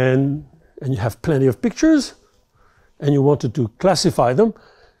and you have plenty of pictures, and you wanted to classify them.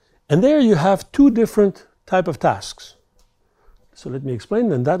 And there you have two different type of tasks. So let me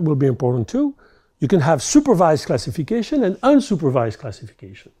explain, and that will be important too. You can have supervised classification and unsupervised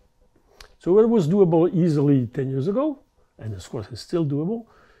classification. So what was doable easily 10 years ago, and of course it's still doable,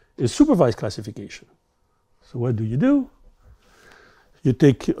 is supervised classification. So what do? You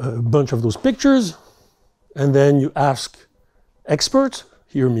take a bunch of those pictures, and then you ask experts,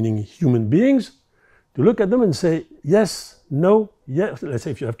 here meaning human beings, to look at them and say, yes, no, yes. Let's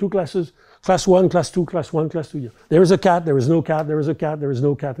say if you have two classes, class 1, class 2, class 1, class 2. There is a cat, there is no cat, there is a cat, there is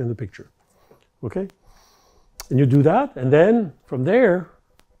no cat in the picture. Okay? And you do that, and then from there,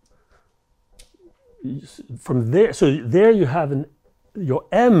 so there you have your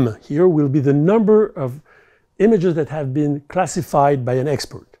M here will be the number of images that have been classified by an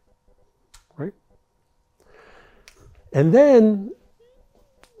expert. Right? And then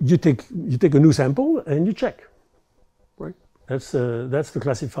you take a new sample and you check. Right? That's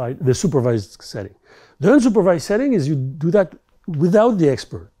the supervised setting. The unsupervised setting is you do that without the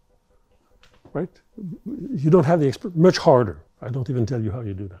expert. Right? You don't have the expert. Much harder. I don't even tell you how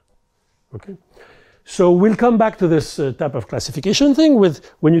you do that. Okay? So we'll come back to this type of classification thing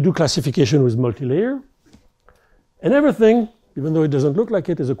when you do classification with multilayer. And everything, even though it doesn't look like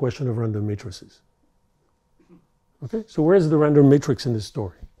it, is a question of random matrices. Okay? So where's the random matrix in this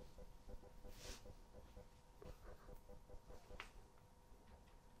story?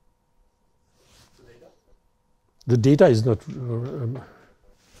 The data is not,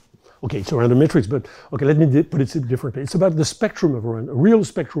 Okay, it's a random matrix, but okay, let me put it differently. It's about the spectrum of a real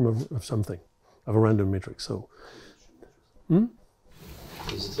spectrum of something, of a random matrix. So,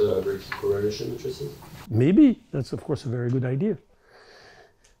 Is it a vertical correlation matrices? maybe that's of course a very good idea.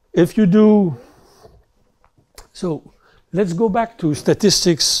 If you do, so let's go back to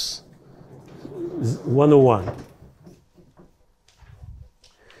statistics 101.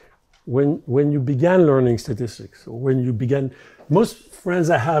 When you began learning statistics, or when you began, most friends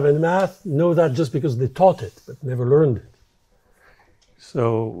I have in math know that just because they taught it, but never learned it.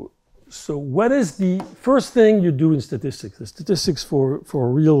 So what is the first thing you do in statistics? The statistics for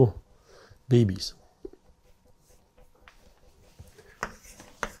real babies.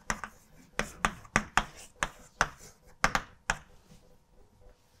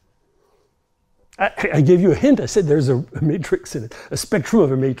 I gave you a hint. I said there's a matrix in it, a spectrum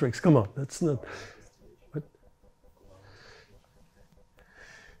of a matrix. Come on, that's not. What?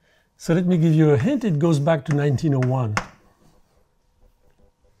 So let me give you a hint. It goes back to 1901.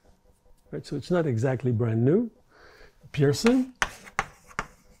 Right, so it's not exactly brand new. Pearson.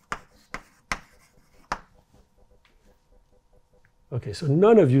 Okay, so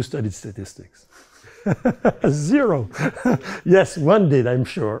none of you studied statistics. Zero. Yes, one did, I'm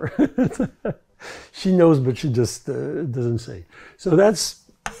sure. She knows, but she just doesn't say. So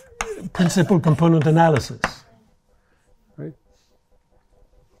that's principal component analysis, right?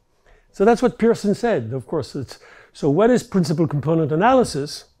 So that's what Pearson said, of course. So what is principal component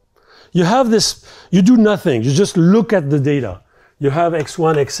analysis? You have this, you do nothing, you just look at the data. You have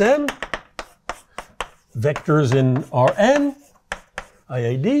x1, xm, vectors in Rn,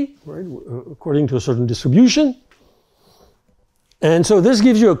 IID, right, according to a certain distribution. And so this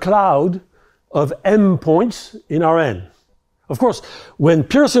gives you a cloud of m points in Rn. Of course, when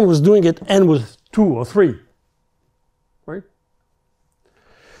Pearson was doing it, n was 2 or 3, right?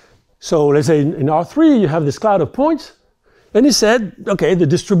 So let's say in R3 you have this cloud of points, and he said, okay, the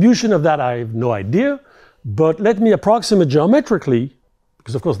distribution of that I have no idea, but let me approximate geometrically,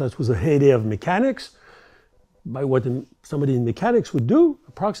 because of course that was the heyday of mechanics, by what somebody in mechanics would do,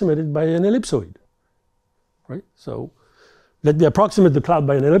 approximated by an ellipsoid, right? So let me approximate the cloud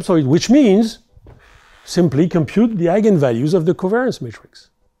by an ellipsoid, which means simply compute the eigenvalues of the covariance matrix.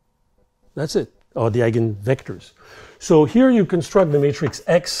 That's it, or the eigenvectors. So here you construct the matrix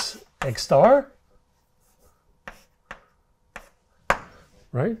X star,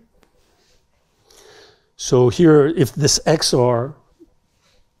 right? So here, if this X are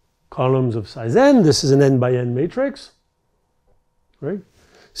columns of size n, this is an n by n matrix, right?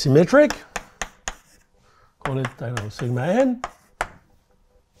 Symmetric, call it, I don't know, sigma n.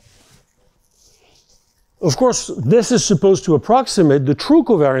 Of course, this is supposed to approximate the true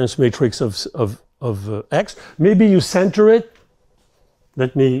covariance matrix of X. Maybe you center it.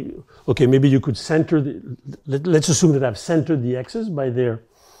 Okay, maybe you could center let's assume that I've centered the X's by their,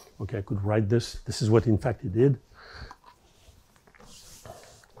 okay, I could write this. This is what in fact he did.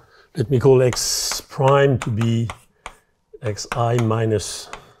 Let me call X prime to be Xi minus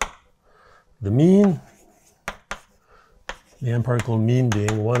the mean. The empirical mean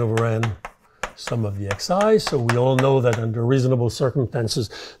being 1 over n sum of the xi. So we all know that under reasonable circumstances,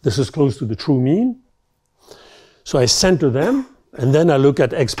 this is close to the true mean. So I center them, and then I look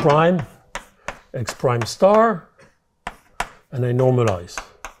at x prime star, and I normalize.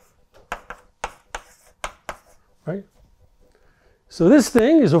 Right? So this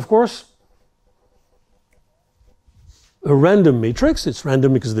thing is, of course, a random matrix. It's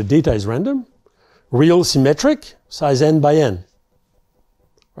random because the data is random. Real symmetric, size n by n.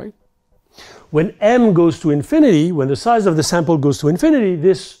 Right? When m goes to infinity, when the size of the sample goes to infinity,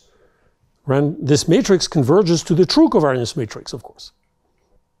 this matrix converges to the true covariance matrix, of course.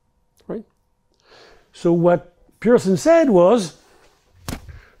 Right? So what Pearson said was,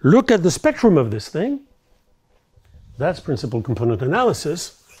 look at the spectrum of this thing. That's principal component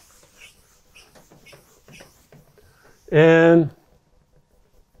analysis. And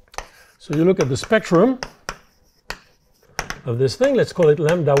so you look at the spectrum of this thing. Let's call it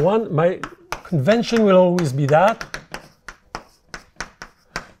lambda 1. My convention will always be that.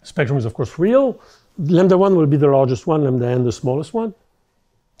 Spectrum is, of course, real. Lambda 1 will be the largest one, lambda n the smallest one.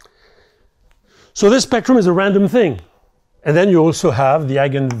 So this spectrum is a random thing. And then you also have the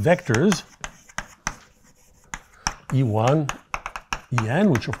eigenvectors E1, En,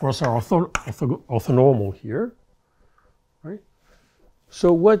 which of course are orthonormal here. Right?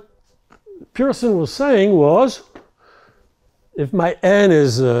 So what Pearson was saying was, if my n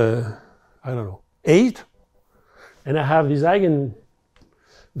is, I don't know, 8, and I have these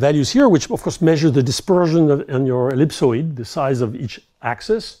eigenvalues here, which of course measure the dispersion on your ellipsoid, the size of each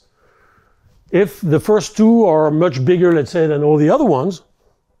axis, if the first two are much bigger, let's say, than all the other ones,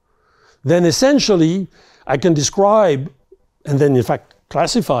 then essentially I can describe and then in fact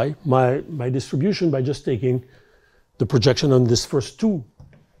classify my distribution by just taking the projection on this first two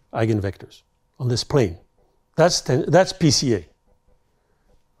eigenvectors on this plane. That's PCA.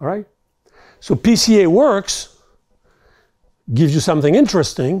 All right? So PCA works, gives you something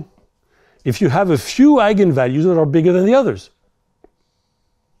interesting if you have a few eigenvalues that are bigger than the others.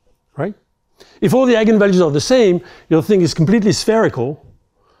 Right? If all the eigenvalues are the same, your thing is completely spherical,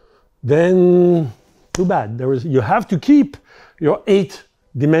 then too bad. You have to keep your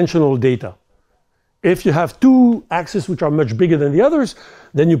 8-dimensional data. If you have two axes which are much bigger than the others,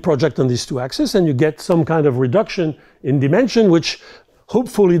 then you project on these two axes and you get some kind of reduction in dimension which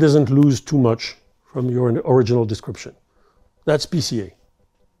hopefully doesn't lose too much from your original description. That's PCA.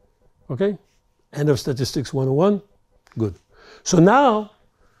 Okay? End of Statistics 101. Good. So now,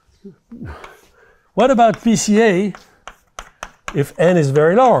 what about PCA if n is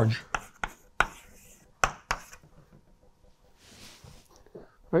very large?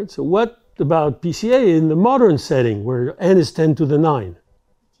 Right? So what about PCA in the modern setting where n is 10 to the 9?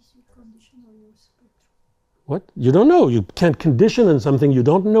 What? You don't know. You can't condition on something you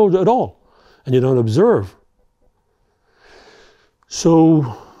don't know at all and you don't observe.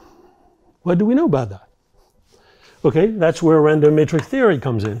 So what do we know about that? Okay, that's where random matrix theory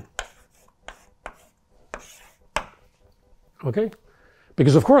comes in. Okay?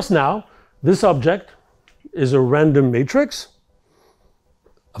 Because of course now this object is a random matrix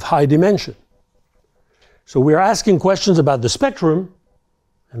of high dimension. So we're asking questions about the spectrum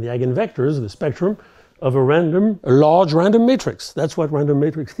and the eigenvectors, the spectrum of a large random matrix. That's what random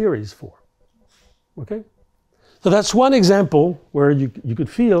matrix theory is for. Okay? So that's one example where you could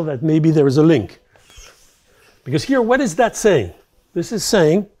feel that maybe there is a link. Because here, what is that saying? This is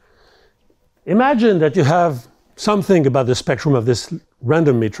saying, imagine that you have something about the spectrum of this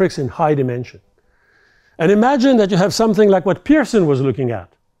random matrix in high dimension. And imagine that you have something like what Pearson was looking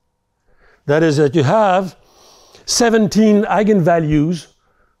at. That is that you have 17 eigenvalues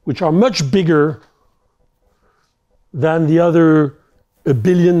which are much bigger than the other 1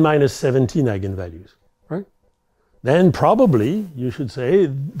 billion minus 17 eigenvalues, right? Then probably you should say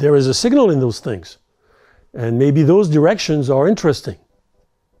there is a signal in those things. And maybe those directions are interesting,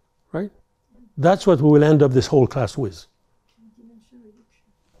 right? That's what we will end up this whole class with.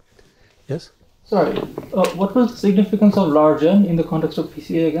 Yes? Sorry, what was the significance of large n in the context of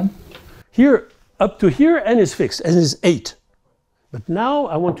PCA again? Here, up to here, n is fixed, n is 8. But now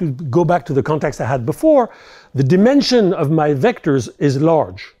I want to go back to the context I had before. The dimension of my vectors is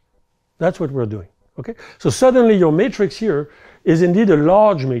large. That's what we're doing, okay? So suddenly your matrix here is indeed a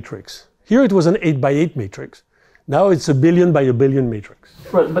large matrix. Here it was an 8 by 8 matrix. Now it's a billion by a billion matrix.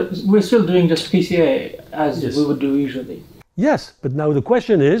 Right, but we're still doing just PCA as we would do usually. Yes, but now the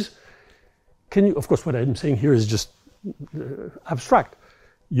question is, can you, of course what I'm saying here is just abstract.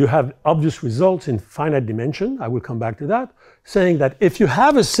 You have obvious results in finite dimension, I will come back to that, saying that if you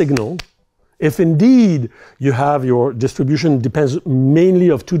have a signal, if indeed you have your distribution depends mainly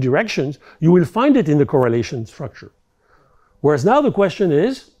of two directions, you will find it in the correlation structure. Whereas now the question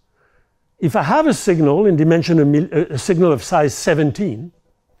is, if I have a signal in dimension, a signal of size 17,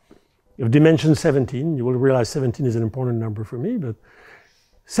 of dimension 17, you will realize 17 is an important number for me, but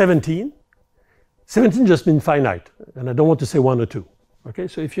 17 just means finite, and I don't want to say 1 or 2. Okay,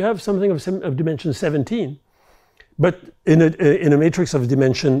 so if you have something of dimension 17, but in a matrix of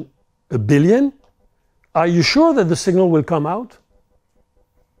dimension 1 billion, are you sure that the signal will come out?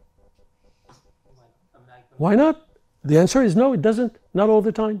 Why not? The answer is no, it doesn't, not all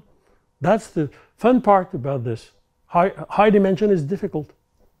the time. That's the fun part about this. High dimension is difficult.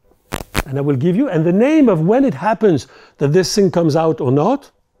 And I will give you, and the name of when it happens that this thing comes out or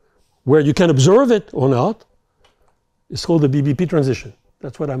not, where you can observe it or not, is called the BBP transition.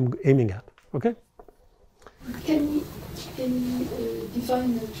 That's what I'm aiming at, okay? Can we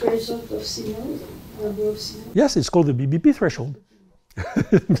define the threshold of signals, number of signals? Yes, it's called the BBP threshold.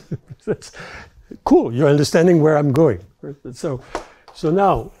 That's cool, you're understanding where I'm going. So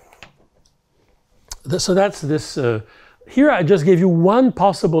now, so that's this, here I just gave you one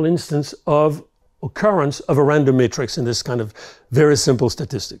possible instance of occurrence of a random matrix in this kind of very simple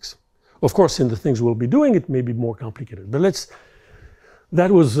statistics. Of course, in the things we'll be doing, it may be more complicated, but that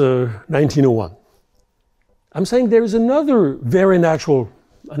was 1901. I'm saying there is another very natural,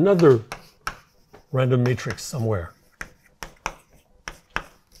 another random matrix somewhere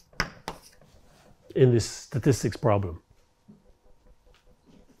in this statistics problem.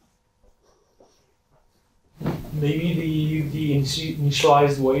 Maybe the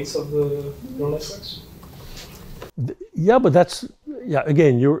initialized weights of the neural networks? Yeah, but that's, yeah,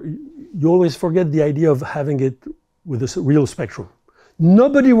 again, you always forget the idea of having it with a real spectrum.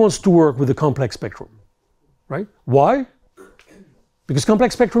 Nobody wants to work with a complex spectrum, right? Why? Because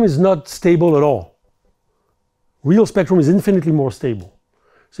complex spectrum is not stable at all. Real spectrum is infinitely more stable.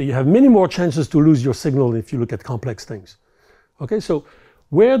 So you have many more chances to lose your signal if you look at complex things. Okay, so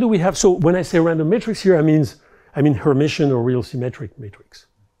where do we have, so when I say random matrix here, I mean Hermitian or real symmetric matrix.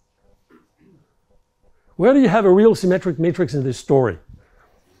 Where do you have a real symmetric matrix in this story?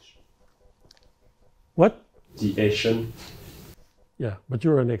 What? The Hessian. Yeah, but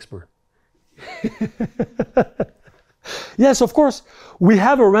you're an expert. Yes, of course, we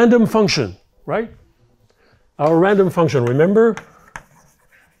have a random function, right? Our random function, remember?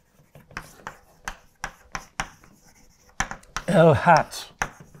 L hat.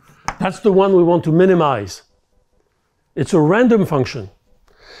 That's the one we want to minimize. It's a random function.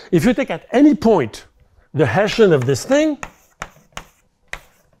 If you take at any point the Hessian of this thing,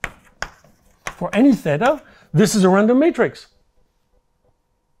 for any theta, this is a random matrix.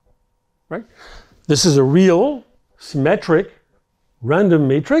 Right? This is a real, symmetric, random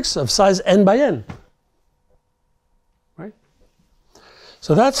matrix of size n by n. Right?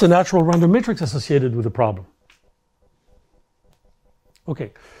 So that's a natural random matrix associated with the problem.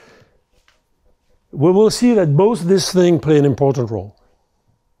 Okay. We will see that both this thing play an important role.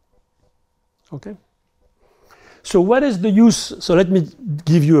 Okay? So what is the use, so let me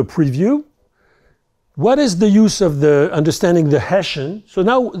give you a preview. What is the use of the understanding the Hessian? So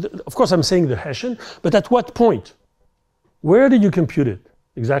now, of course, I'm saying the Hessian, but at what point? Where do you compute it?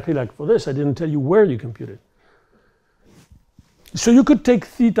 Exactly like for this, I didn't tell you where you compute it. So you could take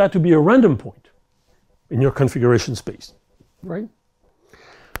theta to be a random point in your configuration space, right?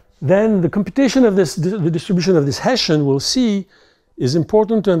 Then the computation of this, the distribution of this Hessian, we'll see, is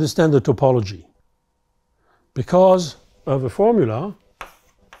important to understand the topology because of a formula,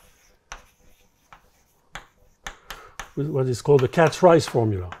 what is called the Katz-Rice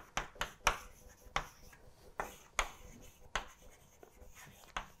formula.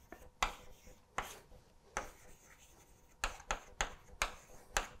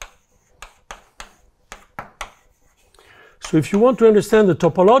 So if you want to understand the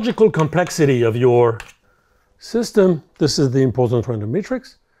topological complexity of your system, this is the important random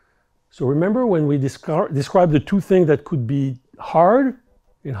matrix. So remember when we described the two things that could be hard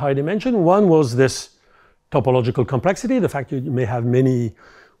in high dimension, one was this topological complexity, the fact that you may have many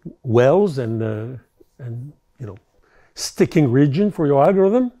wells and sticking region for your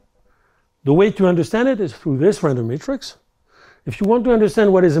algorithm. The way to understand it is through this random matrix. If you want to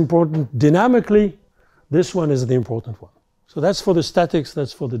understand what is important dynamically, this one is the important one. So that's for the statics,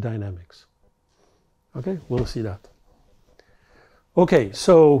 that's for the dynamics. Okay, we'll see that. Okay,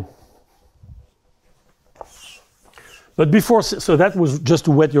 so, but before, so that was just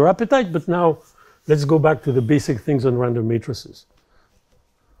to whet your appetite, but now let's go back to the basic things on random matrices.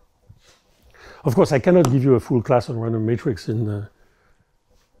 Of course, I cannot give you a full class on random matrix in,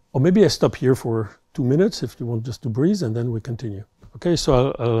 or maybe I stop here for 2 minutes if you want just to breathe, and then we continue. Okay,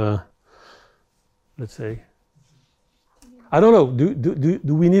 so I'll let's say, I don't know,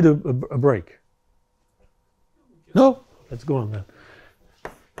 do we need a break? No? Let's go on then.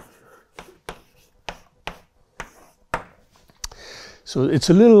 So it's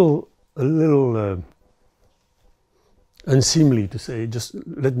a little unseemly to say, just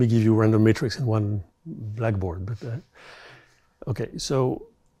let me give you random matrix in one blackboard. But okay, so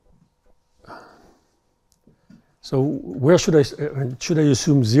where should I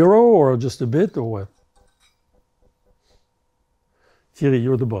assume 0 or just a bit or what? Thierry,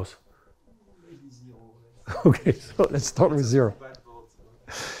 you're the boss. Maybe 0. Okay, so let's start with 0.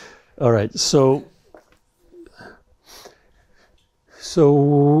 All right, so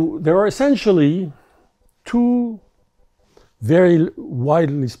there are essentially two, very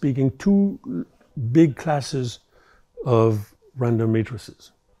widely speaking, two big classes of random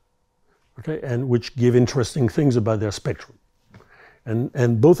matrices, okay, and which give interesting things about their spectrum.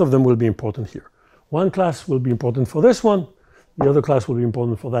 And both of them will be important here. One class will be important for this one, the other class will be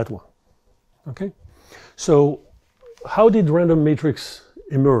important for that one, okay? So how did random matrix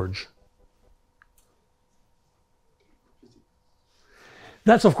emerge?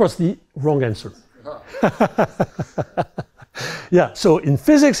 That's, of course, the wrong answer. Yeah, so in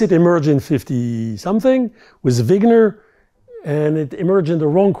physics, it emerged in 50-something with Wigner, and it emerged in the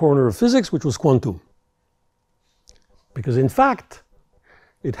wrong corner of physics, which was quantum. Because in fact,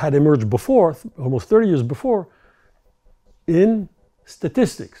 it had emerged before, almost 30 years before, in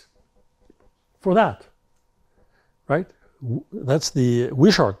statistics for that. right? That's the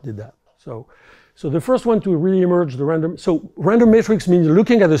Wishart did that. So the first one to really emerge the random. So random matrix means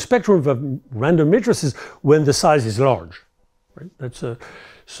looking at the spectrum of random matrices when the size is large, right? That's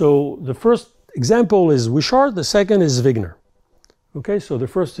so the first example is Wishart. The second is Wigner. Okay, so the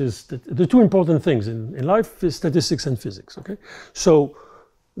first is the two important things in life is statistics and physics. Okay, so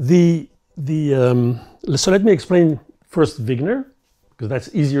so let me explain first Wigner, because that's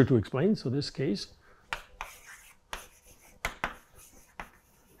easier to explain. So this case,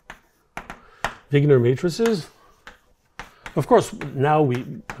 Wigner matrices. Of course, now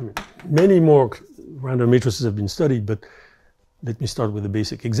many more random matrices have been studied, but let me start with a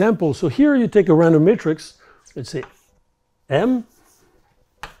basic example. So here you take a random matrix, let's say M,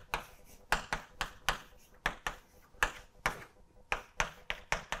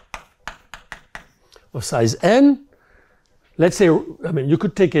 of size n. Let's say, you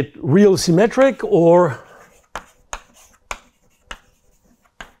could take it real symmetric or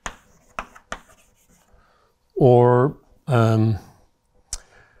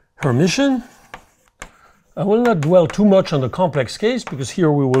Hermitian. I will not dwell too much on the complex case because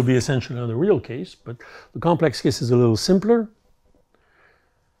here we will be essentially on the real case, but the complex case is a little simpler.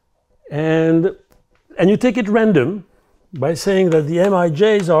 And you take it random by saying that the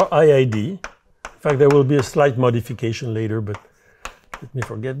Mij's are IID. In fact, there will be a slight modification later, but let me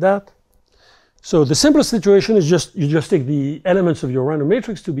forget that. So the simplest situation is you just take the elements of your random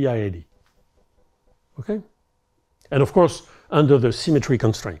matrix to be IID. Okay? And of course, under the symmetry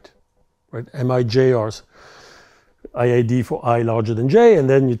constraint, right? Mij are IID for I larger than j, and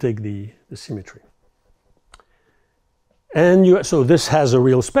then you take the symmetry. And so this has a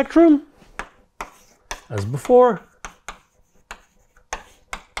real spectrum, as before.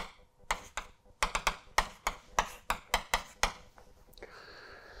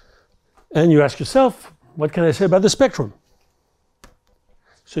 And you ask yourself, what can I say about the spectrum?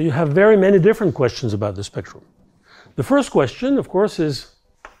 So you have very many different questions about the spectrum. The first question, of course, is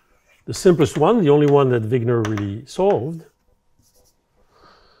the simplest one, the only one that Wigner really solved,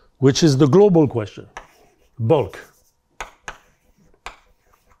 which is the global question, bulk.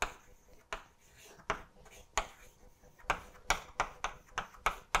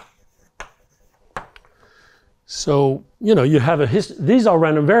 So, you have these are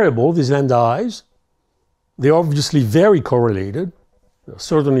random variables, these lambda i's. They're obviously very correlated. They're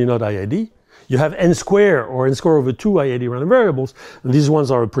certainly not IID. You have n square or n square over 2 IID random variables, and these ones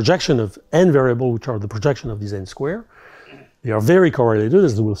are a projection of n variable, which are the projection of these n square. They are very correlated,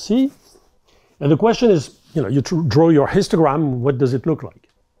 as we'll see. And the question is, you draw your histogram, what does it look like?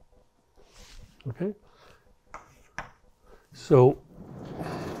 Okay? So,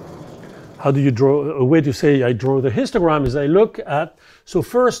 how do you draw? A way to say I draw the histogram is I look at, so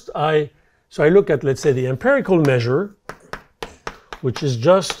first I look at, let's say, the empirical measure, which is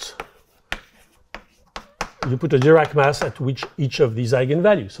just, you put a Dirac mass at each of these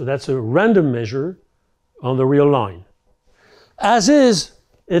eigenvalues. So that's a random measure on the real line. As is,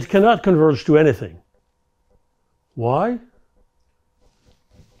 it cannot converge to anything. Why?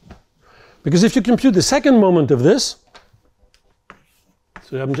 Because if you compute the second moment of this,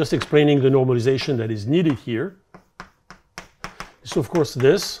 so I'm just explaining the normalization that is needed here. So of course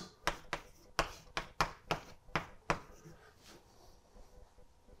this,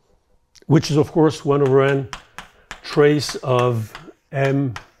 which is of course 1 over n trace of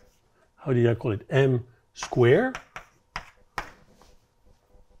m, how do I call it, m square,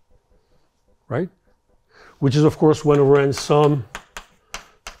 right? Which is of course 1 over n sum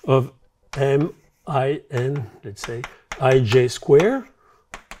of m I n, let's say, ij square.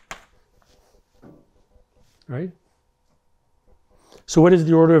 Right? So what is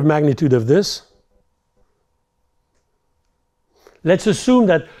the order of magnitude of this? Let's assume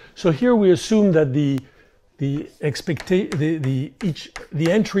that, so here we assume that the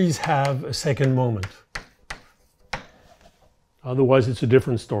entries have a second moment. Otherwise it's a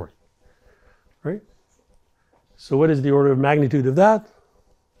different story. Right? So what is the order of magnitude of that?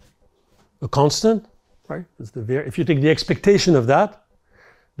 A constant, right? That's if you take the expectation of that,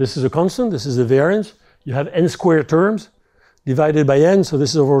 this is a constant, this is the variance. You have n squared terms divided by n, so this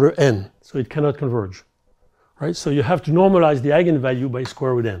is of order n, so it cannot converge, right? So you have to normalize the eigenvalue by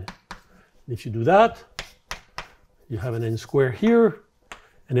square root n. If you do that, you have an n squared here,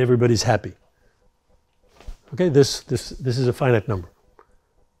 and everybody's happy. Okay, this is a finite number,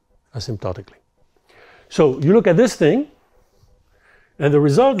 asymptotically. So you look at this thing, and the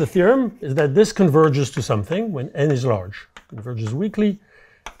result of the theorem is that this converges to something when n is large, converges weakly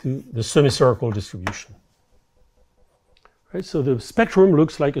to the semicircle distribution. Right, so the spectrum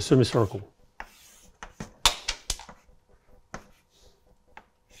looks like a semicircle.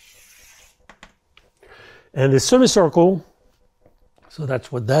 And the semicircle, so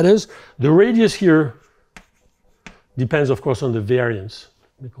that's what that is. The radius here depends, of course, on the variance.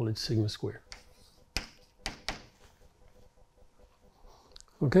 We call it sigma squared.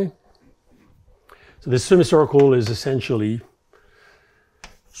 Okay? So this semicircle is essentially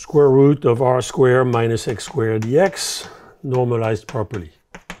square root of r squared minus x squared dx, normalized properly.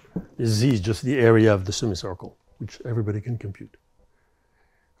 This z is just the area of the semicircle, which everybody can compute.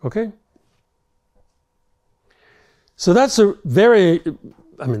 Okay? So that's a very,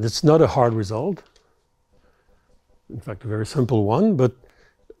 I mean, it's not a hard result. In fact, a very simple one, but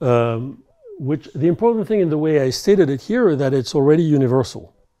which the important thing in the way I stated it here is that it's already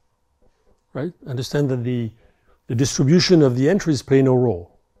universal, right? Understand that the distribution of the entries play no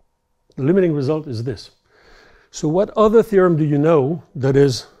role. The limiting result is this. So what other theorem do you know that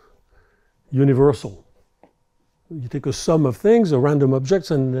is universal? You take a sum of things, or random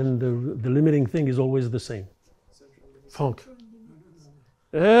objects, and then the limiting thing is always the same. Frank.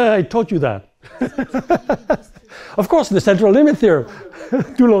 I taught you that. Of course, the central limit theorem.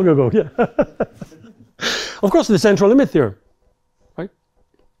 Too long ago, yeah. Of course, the central limit theorem, right?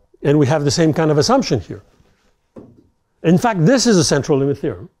 And we have the same kind of assumption here. In fact, this is a central limit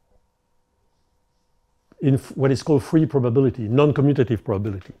theorem in what is called free probability, non-commutative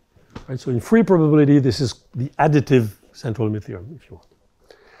probability. Right? So in free probability, this is the additive central limit theorem, if you want.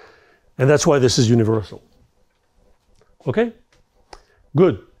 And that's why this is universal. Okay?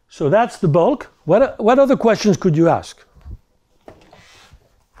 Good. So that's the bulk. What other questions could you ask?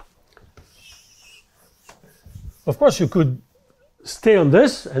 Of course, you could stay on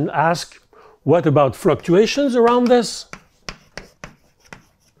this and ask, what about fluctuations around this?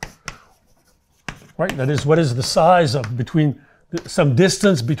 Right? That is, what is the size of between some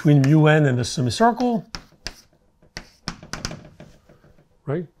distance between mu n and the semicircle?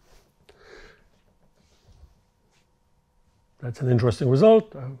 Right? That's an interesting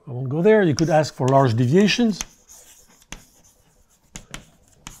result. I won't go there. You could ask for large deviations.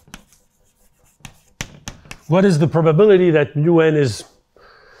 What is the probability that mu n is,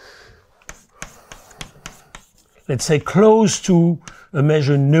 let's say, close to a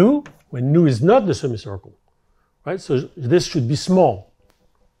measure nu, when nu is not the semicircle, right? So this should be small,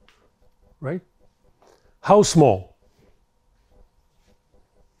 right? How small?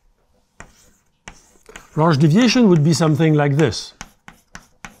 Large deviation would be something like this,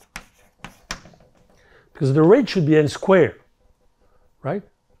 because the rate should be n squared, right?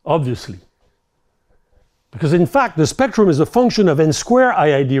 Obviously. Because in fact, the spectrum is a function of n squared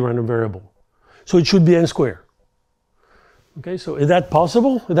IID random variable. So it should be n squared. Okay, so is that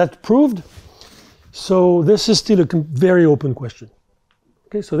possible? Is that proved? So this is still a very open question.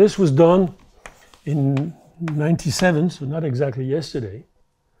 Okay, so this was done in 97, so not exactly yesterday,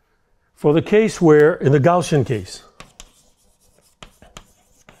 for the case where, in the Gaussian case.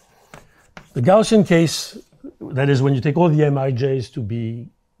 The Gaussian case, that is when you take all the mij's to be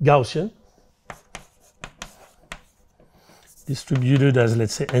Gaussian, distributed as,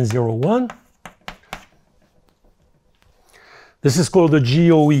 let's say, n01. This is called the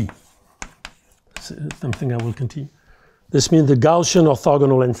GOE. It's something I will continue. This means the Gaussian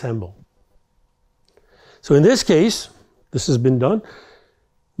orthogonal ensemble. So in this case, this has been done.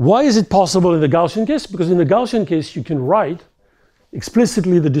 Why is it possible in the Gaussian case? Because in the Gaussian case, you can write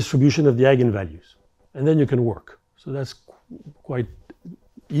explicitly the distribution of the eigenvalues, and then you can work. So that's quite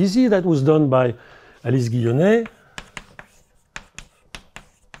easy. That was done by Alice Guillonnet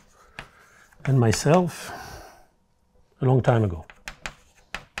and myself a long time ago.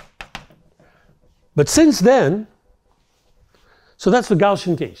 But since then, so that's the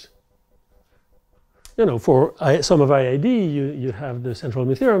Gaussian case. You know, for sum of IID, you have the central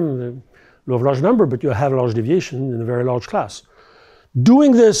limit theorem, the law of large number, but you have large deviation in a very large class.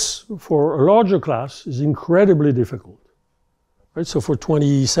 Doing this for a larger class is incredibly difficult. Right? So for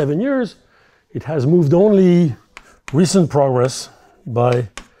 27 years, it has moved only recent progress by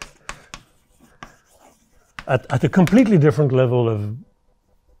at a completely different level of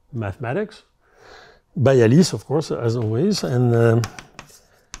mathematics, by Alice, of course, as always, and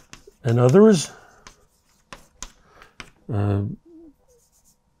others. I'm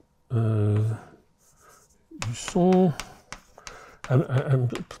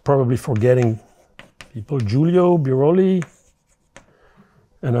probably forgetting people, Giulio, Biroli,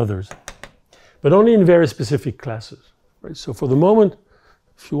 and others, but only in very specific classes. Right? So for the moment,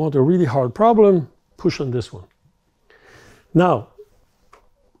 if you want a really hard problem, push on this one. Now,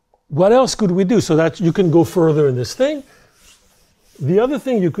 what else could we do so that you can go further in this thing? The other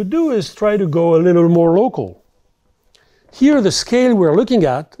thing you could do is try to go a little more local. Here, the scale we're looking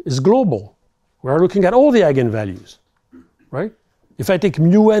at is global, We are looking at all the eigenvalues, right? If I take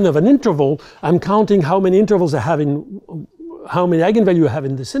mu n of an interval, I'm counting how many intervals I have in, how many eigenvalues I have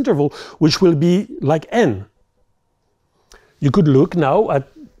in this interval, which will be like n. You could look now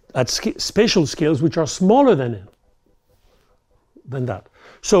at spatial scales which are smaller than n, than that.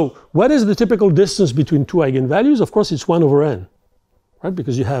 So what is the typical distance between two eigenvalues? Of course, it's 1 over n, right?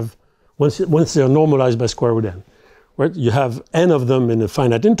 Because you have, once they are normalized by square root n, right? You have n of them in a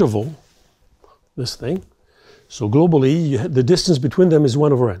finite interval, this thing. So globally, the distance between them is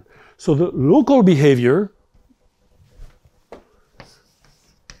 1 over n. So the local behavior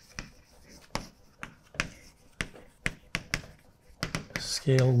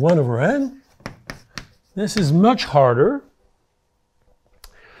scale 1 over n. This is much harder.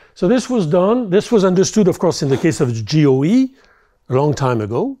 So this was done, this was understood, of course, in the case of GOE a long time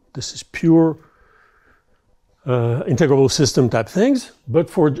ago. This is pure integrable system type things. But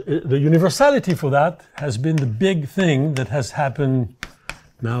for the universality for that has been the big thing that has happened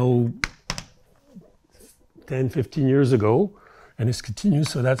now 10, 15 years ago. And it's continued,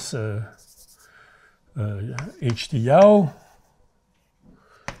 so that's H.T. Yao,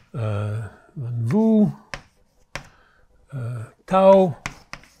 Van Vu, Tao,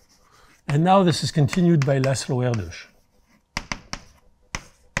 and now this is continued by Laszlo Erdős.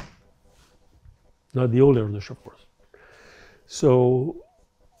 Not the old Erdős, of course. So,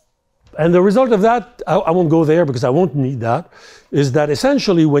 and the result of that, I won't go there because I won't need that, is that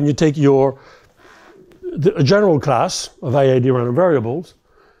essentially when you take a general class of IID random variables,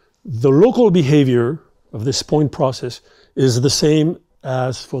 the local behavior of this point process is the same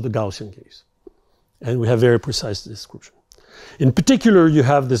as for the Gaussian case. And we have very precise description. In particular, you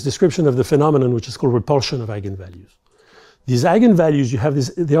have this description of the phenomenon which is called repulsion of eigenvalues. These eigenvalues, you have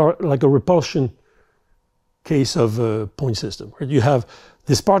this, they are like a repulsion case of a point system. Right? You have,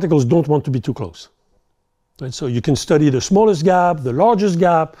 these particles don't want to be too close. Right? So you can study the smallest gap, the largest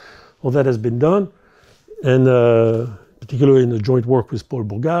gap, all that has been done, and particularly in the joint work with Paul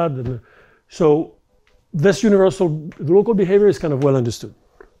Bourgade. And, so this universal, the local behavior is kind of well understood.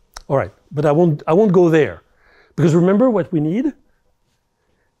 All right, but I won't go there. Because remember what we need?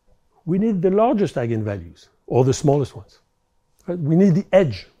 We need the largest eigenvalues, or the smallest ones. Right? We need the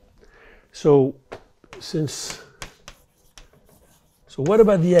edge. So what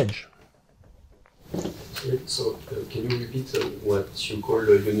about the edge? So can you repeat what you call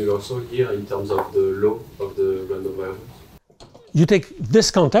universal here in terms of the law of the random variables? You take this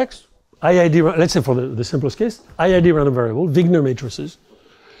context, IID, let's say for the simplest case, IID random variable, Wigner matrices.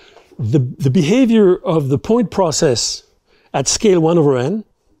 The behavior of the point process at scale 1 over n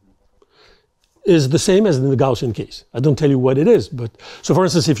is the same as in the Gaussian case. I don't tell you what it is, but so for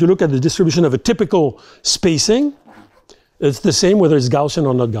instance, if you look at the distribution of a typical spacing, it's the same whether it's Gaussian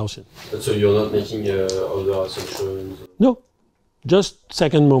or not Gaussian. And so you're not making other assumptions? No, just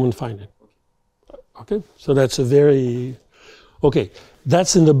second moment finite. Okay, so that's a very, okay,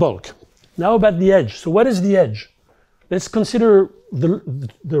 that's in the bulk. Now about the edge. So what is the edge? Let's consider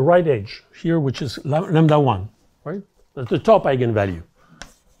the right edge here, which is lambda 1, right? That's the top eigenvalue,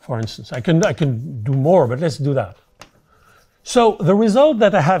 for instance. I can do more, but let's do that. So the result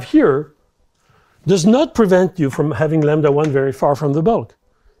that I have here does not prevent you from having lambda 1 very far from the bulk.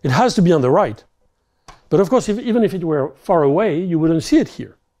 It has to be on the right. But of course, even if it were far away, you wouldn't see it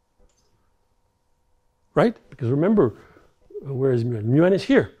here. Right? Because remember, where is mu n? Mu n is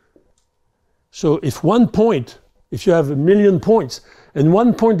here. So if one point, if you have 1,000,000 points, and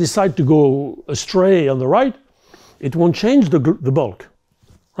one point decides to go astray on the right, it won't change the bulk.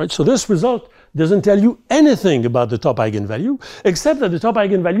 Right? So this result doesn't tell you anything about the top eigenvalue, except that the top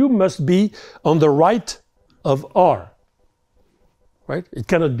eigenvalue must be on the right of R. Right? It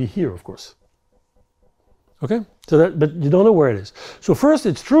cannot be here, of course. Okay? So that, but you don't know where it is. So first,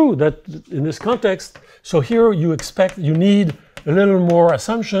 it's true that in this context, so here you need a little more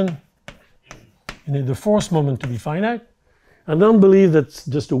assumption. You need the force moment to be finite. I don't believe that's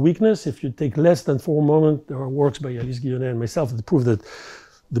just a weakness. If you take less than 4 moments, there are works by Alice Guillonnet and myself that prove that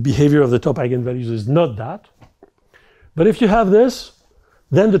the behavior of the top eigenvalues is not that. But if you have this,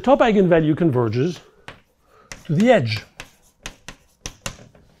 then the top eigenvalue converges to the edge.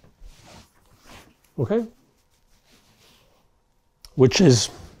 Okay? Which is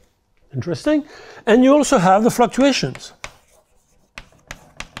interesting. And you also have the fluctuations.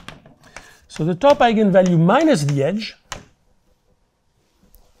 So the top eigenvalue minus the edge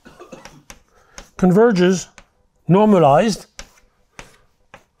converges normalized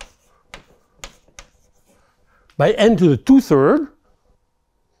by n to the 2/3,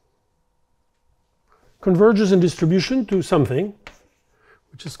 converges in distribution to something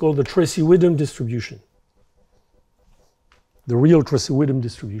which is called the Tracy-Widom distribution. The real Tracy-Widom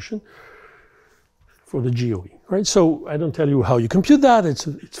distribution for the GOE, right? So I don't tell you how you compute that. It's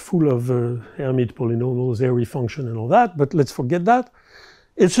full of Hermite polynomials, Airy function and all that, but let's forget that.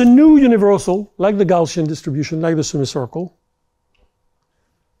 It's a new universal, like the Gaussian distribution, like the semicircle.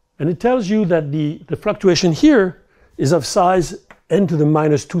 And it tells you that the fluctuation here is of size n to the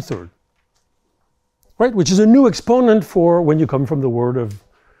minus 2/3, right? Which is a new exponent for when you come from the world of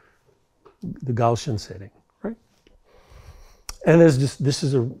the Gaussian setting, right? And this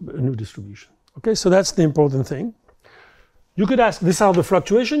is a new distribution. Okay, so that's the important thing. You could ask, this are the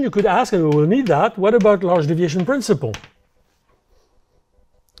fluctuation. You could ask, and we will need that, what about large deviation principle?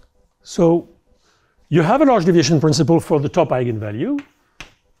 So you have a large deviation principle for the top eigenvalue.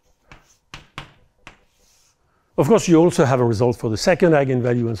 Of course, you also have a result for the second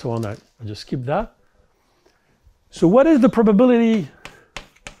eigenvalue and so on. I just skip that. So what is the probability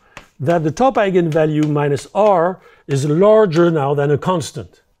that the top eigenvalue minus r is larger now than a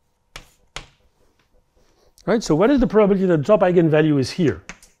constant? Right? So what is the probability that the top eigenvalue is here?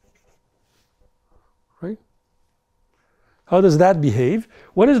 Right? How does that behave?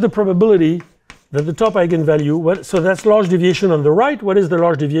 What is the probability that the top eigenvalue, so that's large deviation on the right. What is the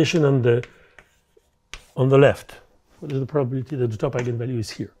large deviation on the left? What is the probability that the top eigenvalue is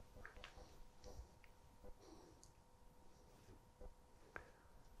here?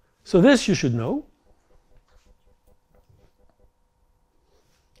 So this you should know.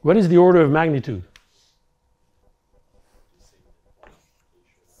 What is the order of magnitude?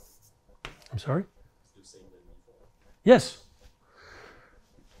 I'm sorry? Yes.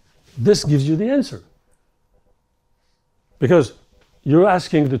 This gives you the answer. Because you're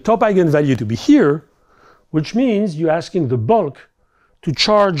asking the top eigenvalue to be here, which means you're asking the bulk to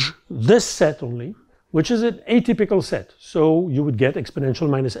charge this set only, which is an atypical set. So you would get exponential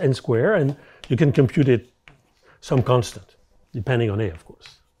minus n squared, and you can compute it some constant, depending on a, of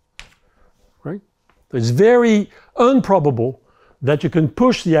course. Right? So it's very improbable that you can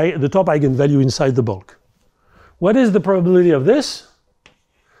push the top eigenvalue inside the bulk. What is the probability of this?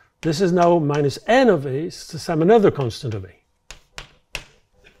 This is now minus n of a, so some another constant of a.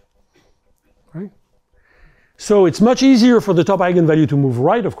 Right? So it's much easier for the top eigenvalue to move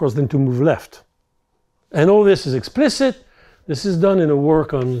right, of course, than to move left. And all this is explicit. This is done in a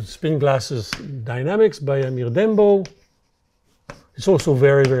work on spin glasses dynamics by Amir Dembo. It's also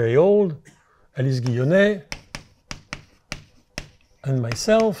very, very old. Alice Guillonnet and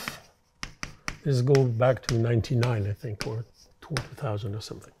myself. This goes back to 99, I think, or 2000 or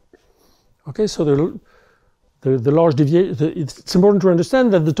something. Okay, so the large deviation, it's important to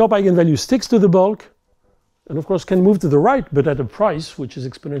understand that the top eigenvalue sticks to the bulk, and of course can move to the right, but at a price which is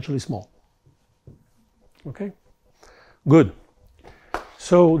exponentially small. Okay, good.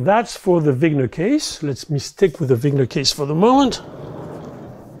 So that's for the Wigner case. Let me stick with the Wigner case for the moment.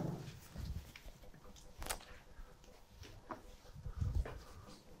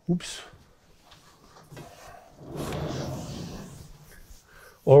 Oops.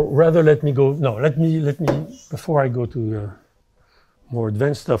 Or rather, let me, before I go to more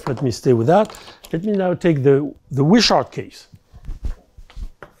advanced stuff, let me stay with that. Let me now take the Wishart case.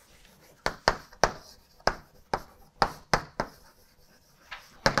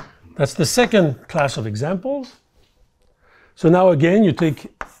 That's the second class of examples. So now again, you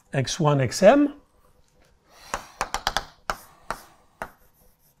take x1, xm,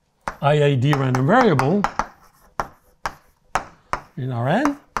 IID random variable in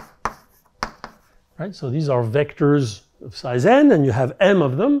Rn, right? So these are vectors of size n, and you have m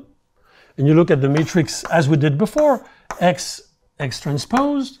of them, and you look at the matrix as we did before, x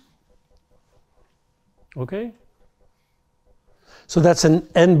transposed, okay? So that's an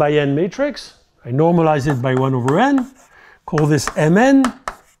n by n matrix. I normalize it by 1 over n, call this mn.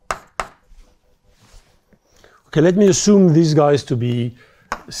 Okay, let me assume these guys to be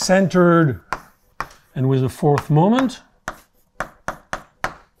centered and with a fourth moment.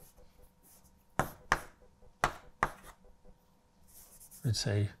 Let's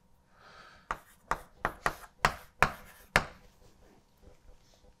say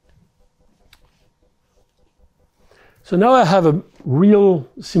so now I have a real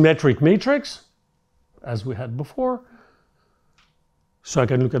symmetric matrix as we had before, so I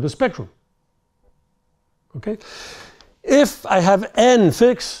can look at the spectrum. Okay, if I have n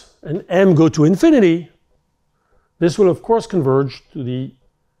fixed and m go to infinity, this will of course converge to the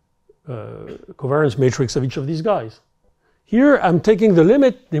covariance matrix of each of these guys. Here I'm taking the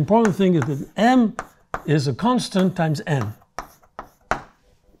limit. The important thing is that m is a constant times n.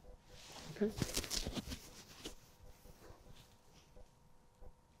 Okay.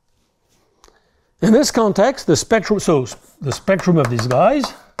 In this context, the spectrum, so the spectrum of these guys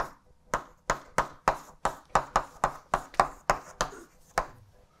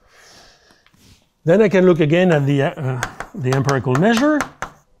then I can look again at the empirical measure,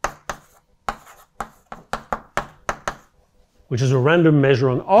 which is a random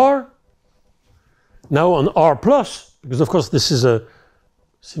measure on R. Now on R plus, because of course this is a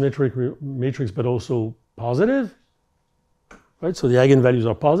symmetric matrix but also positive, right? So the eigenvalues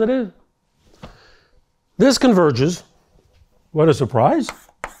are positive. This converges, what a surprise,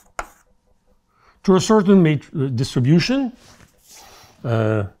 to a certain distribution.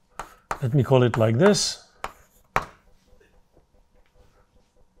 Let me call it like this.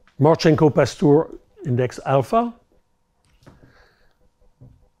 Marchenko-Pastur index alpha.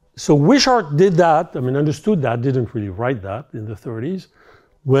 So Wishart did that, I mean, understood that, didn't really write that in the 30s,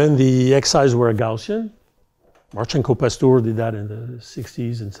 when the xi's were Gaussian. Marchenko-Pastur did that in the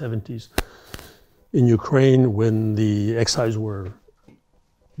 60s and 70s. In Ukraine, when the xi's were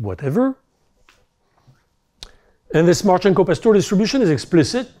whatever. And this Marchenko-Pastur distribution is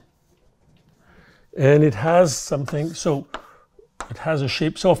explicit. And it has something, so it has a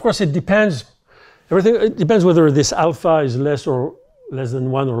shape. So of course it depends, it depends whether this alpha is less than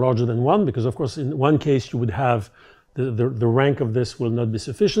 1 or larger than 1, because of course in one case you would have the rank of this will not be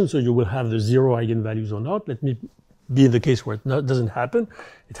sufficient, so you will have the 0 eigenvalues or not. Let me be in the case where it doesn't happen.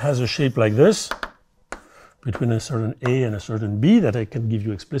 It has a shape like this, between a certain A and a certain B that I can give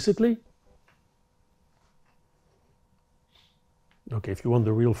you explicitly. Okay, if you want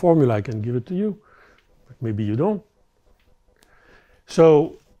the real formula, I can give it to you. But maybe you don't.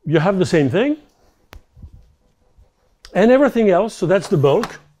 So you have the same thing. And everything else, so that's the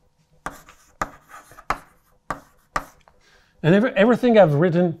bulk. And everything I've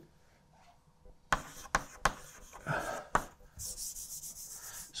written.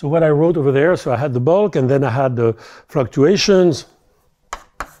 So what I wrote over there, so I had the bulk and then I had the fluctuations.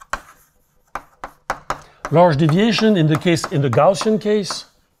 Large deviation in the Gaussian case.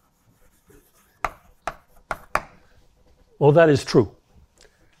 All that is true.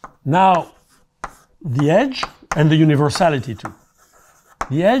 Now, the edge and the universality too.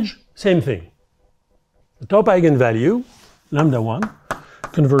 The edge, same thing. The top eigenvalue, lambda 1,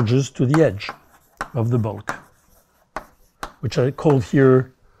 converges to the edge of the bulk, which I called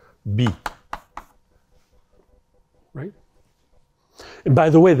here B. Right? And by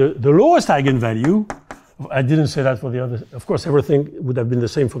the way, the lowest eigenvalue, I didn't say that for the other, of course everything would have been the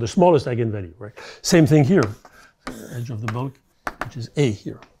same for the smallest eigenvalue, right? Same thing here, edge of the bulk, which is A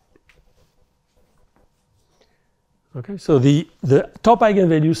here. Okay, so the top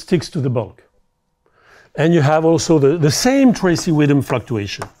eigenvalue sticks to the bulk. And you have also the same Tracy-Widom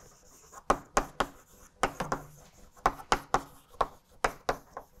fluctuation.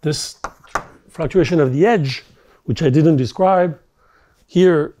 This fluctuation of the edge, which I didn't describe,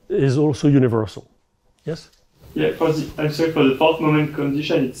 here is also universal. Yes? Yeah, I'm sorry, for the fourth moment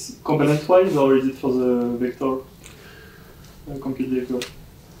condition, it's component-wise, or is it for the vector, complete vector?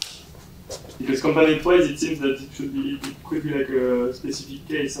 Because component-wise, it seems that it could be like a specific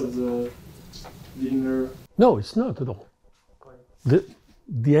case of the Wigner. No, it's not at all.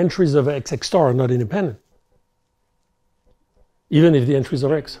 The entries of x star are not independent, even if the entries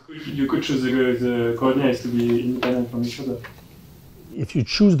are x. You could choose the coordinates to be independent from each other. If you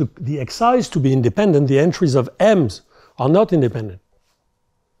choose the xi's to be independent, the entries of m's are not independent.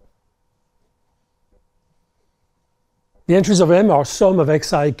 The entries of m are sum of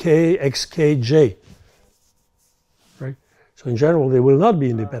xi k, xk, j. Right? So in general, they will not be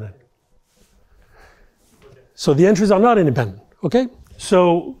independent. So the entries are not independent. Okay?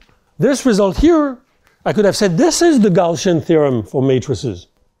 So this result here, I could have said this is the Gaussian theorem for matrices,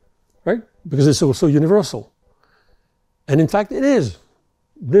 right? Because it's also universal. And in fact, it is.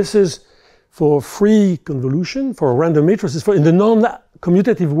 This is for free convolution, for random matrices. In the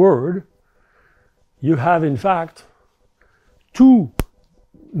non-commutative word, you have, in fact, two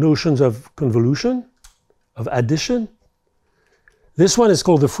notions of convolution, of addition. This one is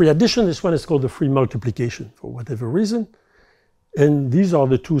called the free addition. This one is called the free multiplication, for whatever reason. And these are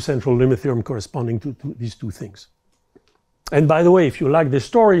the two central limit theorem corresponding to these two things. And by the way, if you like this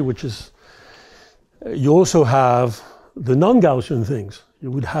story, which is, you also have the non-Gaussian things.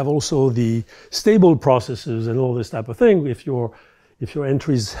 You would have also the stable processes and all this type of thing if your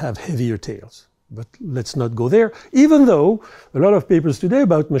entries have heavier tails. But let's not go there, even though a lot of papers today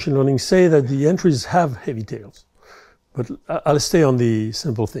about machine learning say that the entries have heavy tails. But I'll stay on the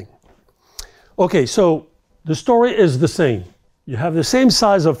simple thing. Okay, so the story is the same. You have the same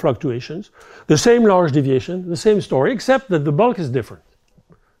size of fluctuations, the same large deviation, the same story, except that the bulk is different.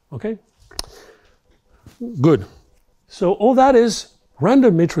 Okay? Good. So all that is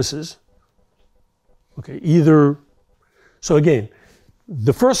random matrices. Okay, either, so again,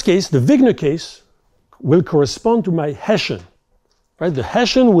 the first case, the Wigner case, will correspond to my Hessian. Right? The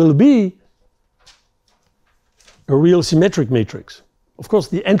Hessian will be a real symmetric matrix. Of course,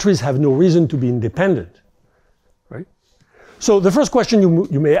 the entries have no reason to be independent. Right? So the first question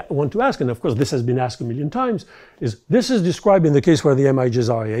you may want to ask, and of course this has been asked a million times, is this is described in the case where the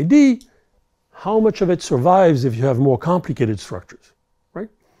MIJs are AID. How much of it survives if you have more complicated structures? Right?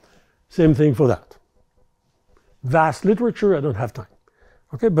 Same thing for that. Vast literature, I don't have time.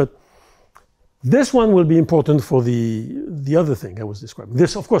 Okay, but this one will be important for the other thing I was describing.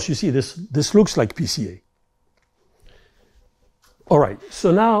 This, of course, you see, this looks like PCA. All right,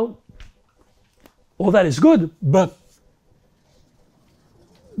 so now all that is good, but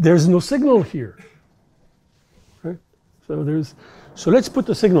there's no signal here. Right? So let's put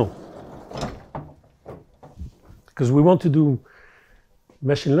the signal. Because we want to do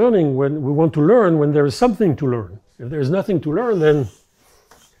machine learning when we want to learn when there is something to learn. If there's nothing to learn, then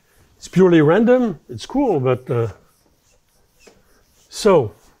it's purely random. It's cool, but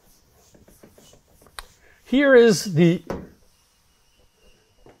so here is the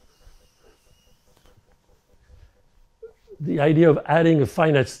idea of adding a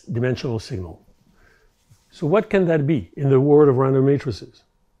finite dimensional signal. So what can that be in the world of random matrices?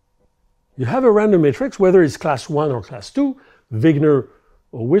 You have a random matrix, whether it's class 1 or class 2, Wigner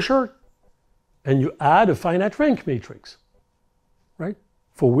or Wishart, and you add a finite rank matrix, right,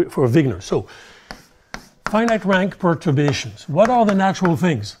 for Wigner. So finite rank perturbations. What are the natural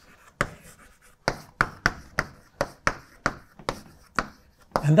things?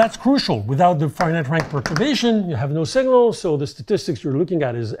 And that's crucial. Without the finite rank perturbation, you have no signal, so the statistics you're looking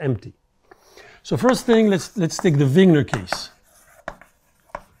at is empty. So first thing, let's take the Wigner case.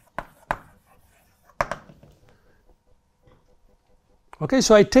 Okay,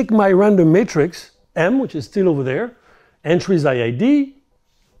 so I take my random matrix, M, which is still over there, entries IID.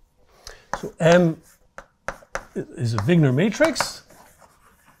 So M is a Wigner matrix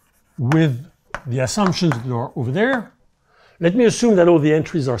with the assumptions that are over there. Let me assume that all the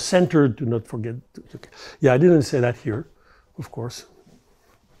entries are centered, do not forget. Okay. Yeah, I didn't say that here, of course.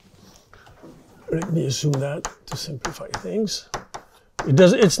 Let me assume that to simplify things.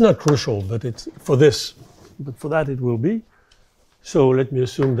 It's not crucial, but it's for this, but for that it will be. So let me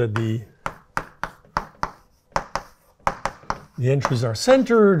assume that the entries are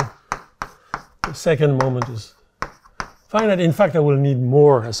centered. The second moment is finite. In fact, I will need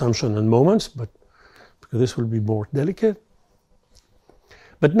more assumption and moments, but because this will be more delicate.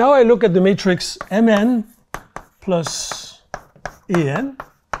 But now I look at the matrix Mn plus An,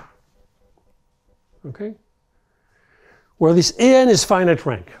 okay, where this An is finite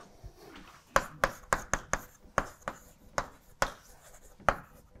rank.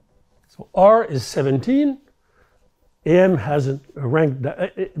 So R is 17. Am has a rank,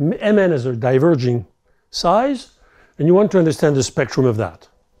 Mn has a diverging size, and you want to understand the spectrum of that.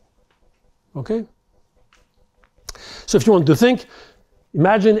 Okay? So if you want to think,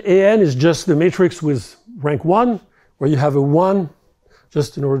 imagine An is just the matrix with rank 1, where you have a 1,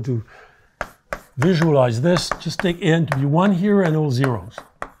 just in order to visualize this, just take An to be 1 here and all zeros.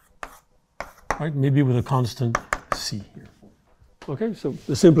 Right? Maybe with a constant C here. Okay, so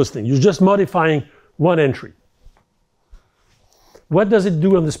the simplest thing, you're just modifying one entry. What does it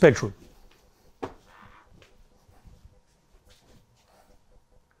do on the spectrum?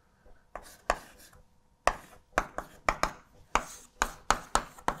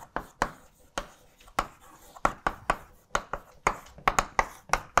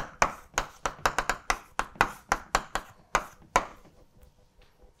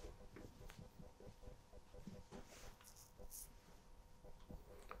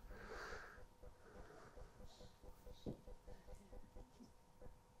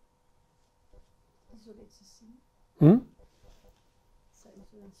 Hmm?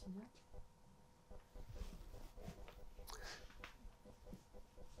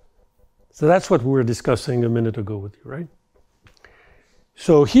 So that's what we were discussing a minute ago with you, right?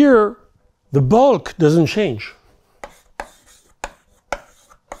 So here, the bulk doesn't change.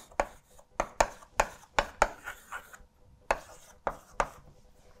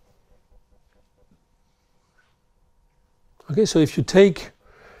 Okay, so if you take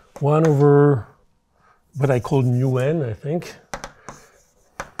 1 over what I call mu n, I think.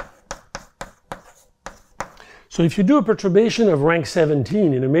 So if you do a perturbation of rank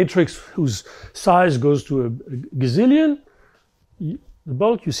 17 in a matrix whose size goes to a gazillion, the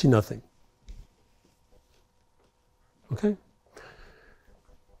bulk, you see nothing. Okay?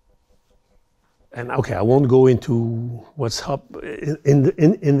 And okay, I won't go into what's up. In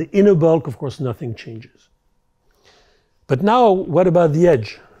the inner bulk, of course, nothing changes. But now, what about the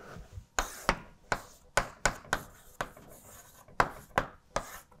edge?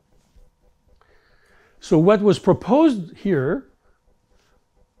 So what was proposed here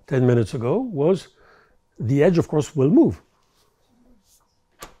 10 minutes ago was the edge, of course, will move.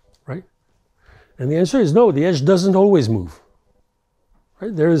 Right? And the answer is no, the edge doesn't always move.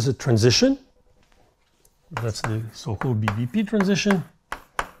 Right? There is a transition. That's the so-called BBP transition.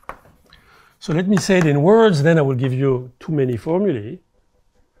 So let me say it in words, then I will give you too many formulae,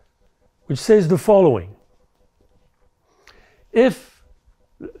 which says the following. If,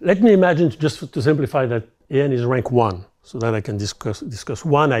 let me imagine, just to simplify, that AN is rank 1, so that I can discuss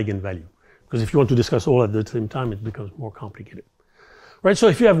one eigenvalue. Because if you want to discuss all at the same time, it becomes more complicated. Right, so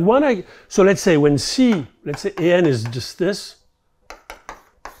if you have one so let's say when C, let's say AN is just this.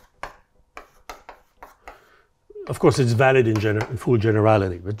 Of course, it's valid in full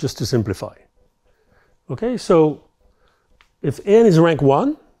generality, but just to simplify. Okay, so if AN is rank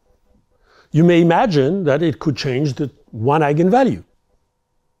 1, you may imagine that it could change the one eigenvalue.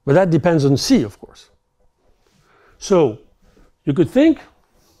 But that depends on C, of course. So you could think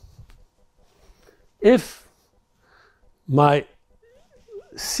if my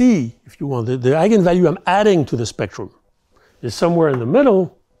C, if you want, the eigenvalue I'm adding to the spectrum is somewhere in the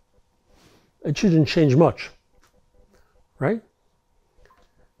middle, it shouldn't change much. Right?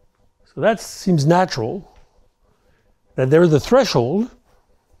 So that seems natural, that there is a threshold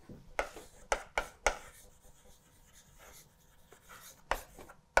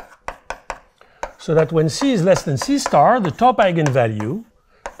so that when C is less than C star, the top eigenvalue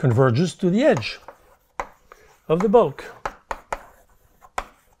converges to the edge of the bulk.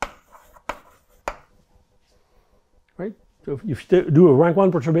 Right? So if you do a rank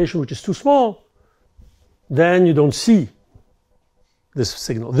 1 perturbation which is too small, then you don't see this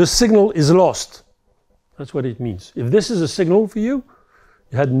signal. This signal is lost. That's what it means. If this is a signal for you,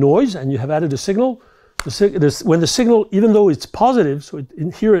 you had noise and you have added a signal, when the signal, even though it's positive, so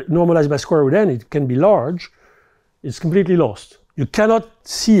here it normalized by square root n, it can be large, it's completely lost. You cannot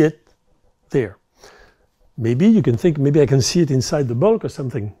see it there. Maybe you can think, maybe I can see it inside the bulk or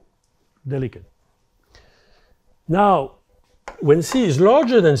something delicate. Now, when C is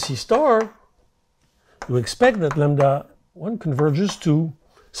larger than C star, you expect that lambda 1 converges to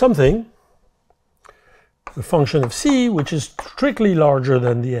something, a function of C, which is strictly larger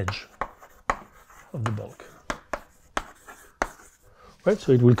than the edge of the bulk. Right?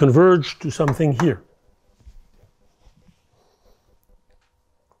 So it will converge to something here.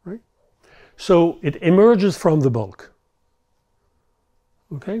 Right? So it emerges from the bulk.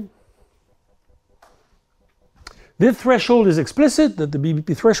 Okay? This threshold is explicit, that the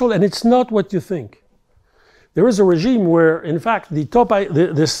BBP threshold, and it's not what you think. There is a regime where, in fact, the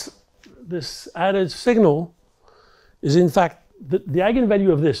this added signal is, in fact, the eigenvalue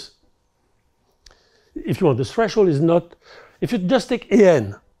of this. If you want, this threshold is not. If you just take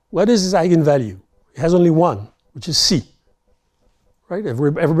AN, what is its eigenvalue? It has only one, which is C. Right?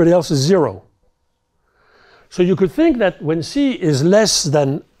 Everybody else is 0. So you could think that when C is less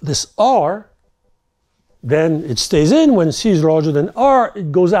than this R, then it stays in. When C is larger than R,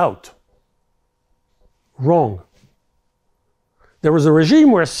 it goes out. Wrong. There was a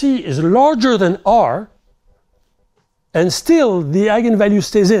regime where C is larger than R, and still the eigenvalue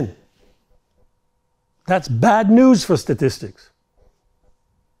stays in. That's bad news for statistics,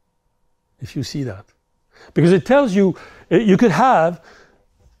 if you see that. Because it tells you, you could have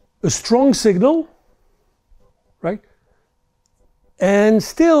a strong signal, right? And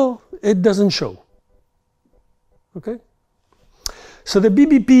still it doesn't show. Okay? So the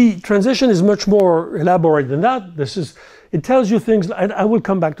BBP transition is much more elaborate than that. It tells you things, and I will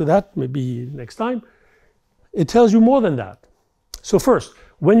come back to that maybe next time. It tells you more than that. So first,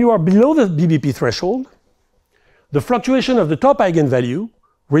 when you are below the BBP threshold, the fluctuation of the top eigenvalue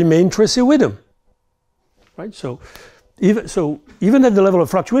remains traceoidal. Right? So even at the level of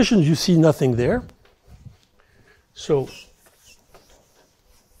fluctuations, you see nothing there. So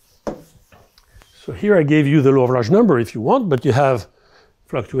here I gave you the law of large number if you want, but you have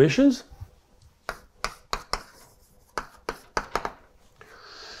fluctuations.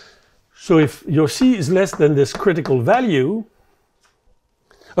 So if your C is less than this critical value,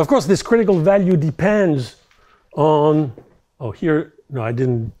 of course this critical value depends on, oh here, no, I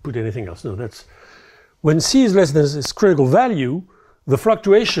didn't put anything else. No, that's, when C is less than this critical value, the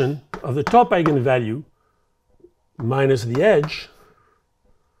fluctuation of the top eigenvalue minus the edge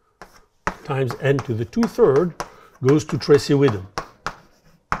times n to the 2/3 goes to traceoidal.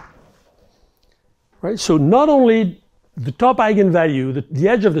 right? So not only the top eigenvalue, the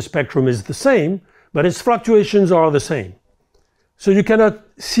edge of the spectrum is the same, but its fluctuations are the same. So you cannot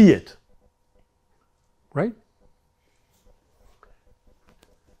see it, right?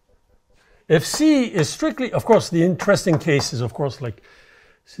 If C is strictly, of course, the interesting case is, of course, like,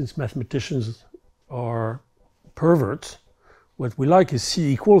 since mathematicians are perverts, what we like is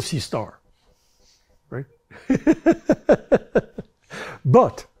C equals C star, right?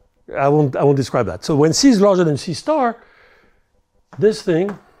 But I won't describe that. So when C is larger than C star, this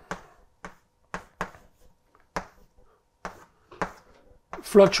thing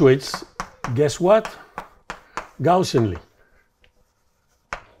fluctuates, guess what? Gaussianly.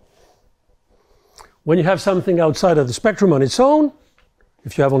 When you have something outside of the spectrum on its own,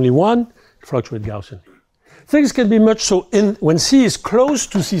 if you have only one, it fluctuates Gaussianly. Things can be much so when C is close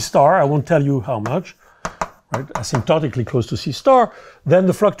to C star, I won't tell you how much, right? Asymptotically close to C star, then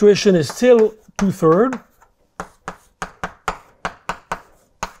the fluctuation is still 2/3.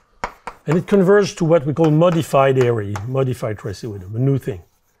 And it converges to what we call modified area, modified traceoidom, a new thing.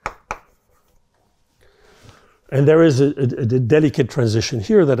 And there is a delicate transition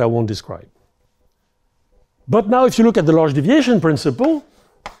here that I won't describe. But now if you look at the large deviation principle,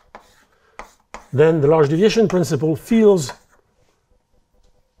 then the large deviation principle feels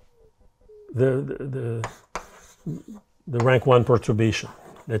the rank 1 perturbation.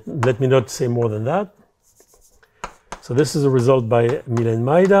 Let me not say more than that. So this is a result by Mylène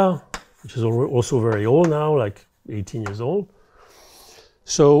Maïda, which is also very old now, like 18 years old.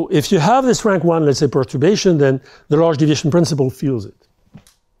 So if you have this rank 1, let's say, perturbation, then the large deviation principle feels it.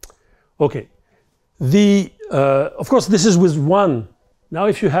 Okay. Of course, this is with 1. Now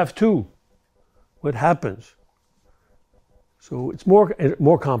if you have 2, what happens? So it's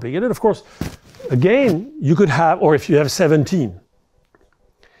more complicated. Of course, again, you could have, or if you have 17,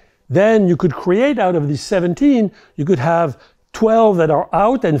 then you could create out of these 17, you could have 12 that are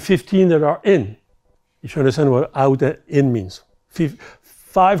out and 15 that are in. If you understand what out and in means.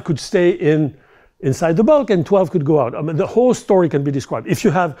 5 could stay inside the bulk and 12 could go out. I mean, the whole story can be described. If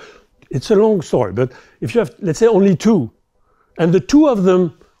you have, it's a long story, but if you have, let's say, only 2, and the 2 of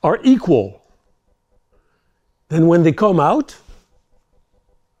them are equal, then when they come out,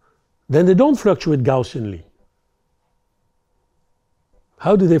 then they don't fluctuate Gaussianly.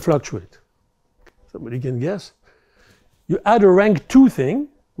 How do they fluctuate? Somebody can guess. You add a rank 2 thing,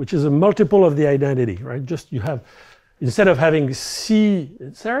 which is a multiple of the identity, right? Just you have, instead of having C,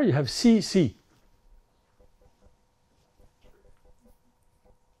 Sarah, you have C, C.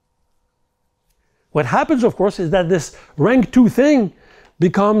 What happens, of course, is that this rank 2 thing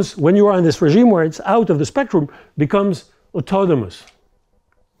becomes, when you are in this regime where it's out of the spectrum, becomes autonomous.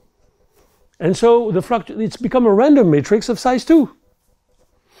 And so it's become a random matrix of size 2.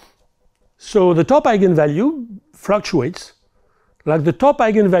 So the top eigenvalue fluctuates like the top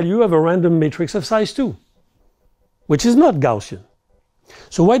eigenvalue of a random matrix of size 2, which is not Gaussian.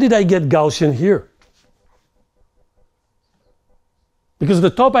 So why did I get Gaussian here? Because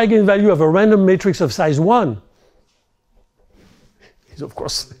the top eigenvalue of a random matrix of size 1 is of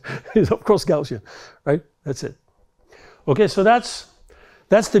course Gaussian, right? That's it. Okay, so that's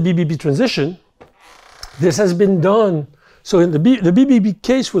the BBB transition. This has been done. So in the BBB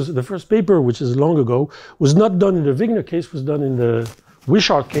case was the first paper, which is long ago, was not done in the Wigner case, was done in the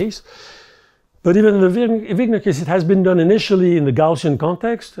Wishart case. But even in the Wigner case, it has been done initially in the Gaussian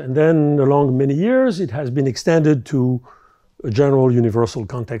context, and then along many years, it has been extended to a general universal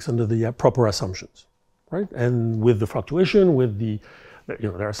context under the proper assumptions, right? And with the fluctuation, with the,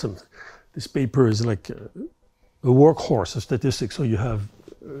 there are some, this paper is like a workhorse of statistics, so you have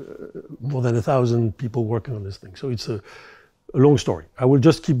more than 1,000 people working on this thing. So it's a long story. I will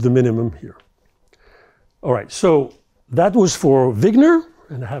just keep the minimum here. All right, so that was for Wigner,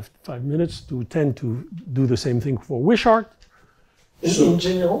 and I have 5 minutes to tend to do the same thing for Wishart. In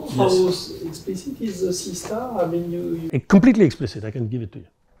general, how explicit is the C star? I mean, It's completely explicit, I can give it to you.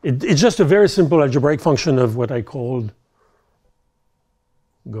 It's just a very simple algebraic function of what I called,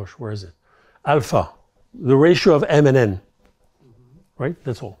 gosh, where is it? Alpha, the ratio of M and N, right?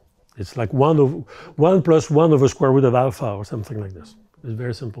 That's all. It's like 1 plus 1 over square root of alpha or something like this. It's a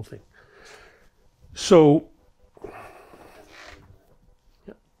very simple thing. So,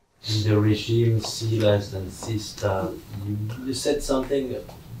 in the regime C less than C star, you said something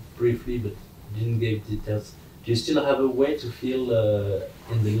briefly, but didn't give details. Do you still have a way to feel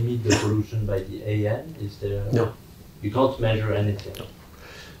in the limit the pollution by the AN? Is there? No. You can't measure anything. No.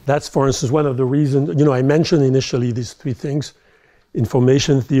 That's, for instance, one of the reasons, I mentioned initially these 3 things: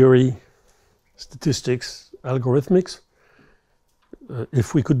 information theory, statistics, algorithmics.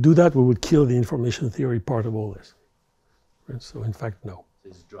 if we could do that, we would kill the information theory part of all this. Right? So in fact, no.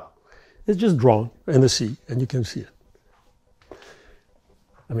 It's drawn. It's just drawn in the sea, and you can see it.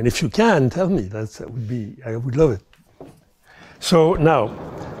 I mean, if you can, tell me. That would be, I would love it. So now,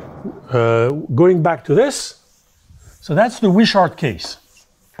 going back to this, so that's the Wishart case.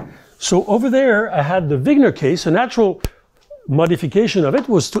 So over there, I had the Wigner case. A natural modification of it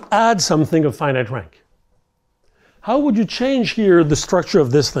was to add something of finite rank. How would you change here the structure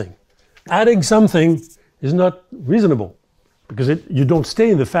of this thing? Adding something is not reasonable because you don't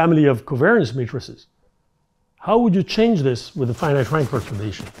stay in the family of covariance matrices. How would you change this with a finite rank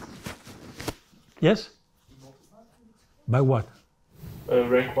perturbation? Yes? By what?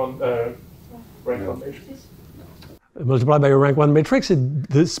 Rank one matrix. Multiply by a rank 1 matrix,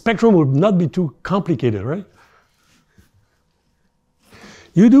 the spectrum would not be too complicated, right?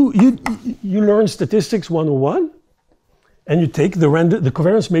 You learn statistics 101, and you take the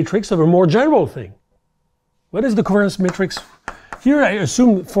covariance matrix of a more general thing. What is the covariance matrix? Here I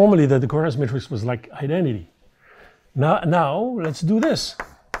assume formally that the covariance matrix was like identity. Now let's do this.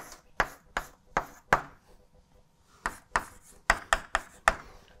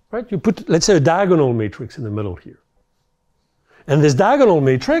 Right? You put, let's say, a diagonal matrix in the middle here. And this diagonal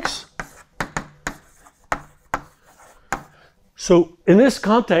matrix, so in this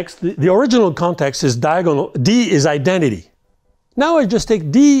context, the original context is diagonal, D is identity. Now I just take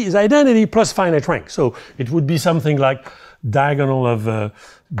D is identity plus finite rank. So it would be something like diagonal of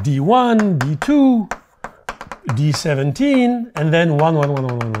D1, D2, D17, and then 1, 1, 1,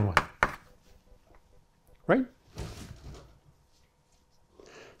 1, 1, 1, 1. Right?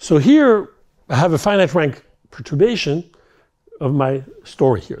 So here I have a finite rank perturbation of my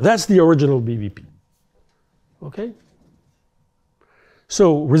story here. That's the original BVP. Okay?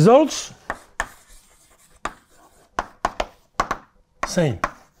 So results, same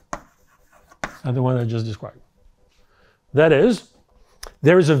as the one I just described. That is,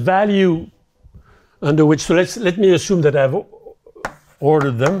 there is a value under which, so let me assume that I've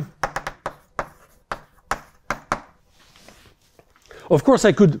ordered them. Of course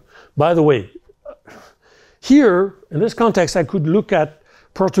I could, by the way, here, in this context, I could look at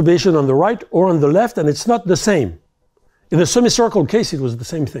perturbation on the right or on the left, and it's not the same. In the semicircle case, it was the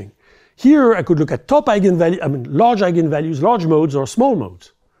same thing. Here, I could look at top eigenvalues, I mean, large eigenvalues, large modes, or small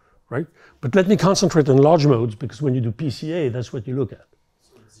modes, right? But let me concentrate on large modes, because when you do PCA, that's what you look at.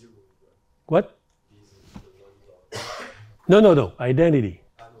 What? No, identity.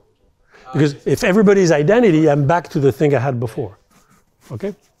 Because if everybody's identity, I'm back to the thing I had before,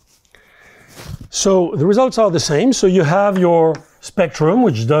 okay? So the results are the same. So you have your spectrum,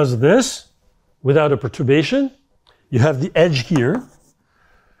 which does this without a perturbation. You have the edge here.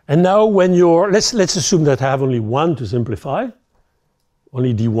 And now when you're, let's assume that I have only one to simplify,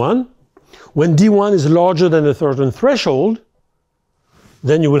 only D1. When D1 is larger than a certain threshold,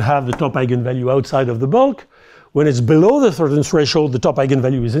 then you will have the top eigenvalue outside of the bulk. When it's below the certain threshold, the top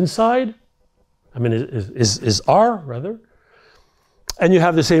eigenvalue is inside. I mean, is R, rather. And you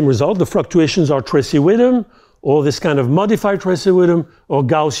have the same result. The fluctuations are Tracy-Widom, or this kind of modified Tracy-Widom, or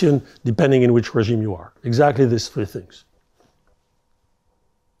Gaussian, depending in which regime you are. Exactly these three things.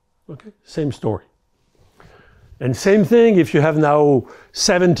 Okay, same story. And same thing, if you have now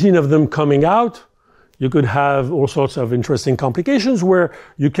 17 of them coming out, you could have all sorts of interesting complications where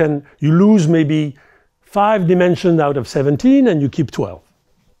you lose maybe 5 dimensions out of 17 and you keep 12.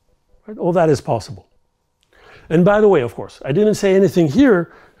 Right? All that is possible. And by the way, of course, I didn't say anything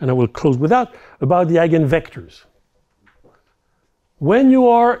here, and I will close with that, about the eigenvectors. When you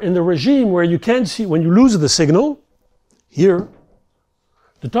are in the regime where you can't see, when you lose the signal, here,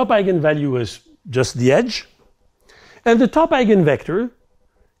 the top eigenvalue is just the edge, and the top eigenvector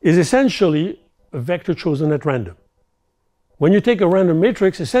is essentially a vector chosen at random. When you take a random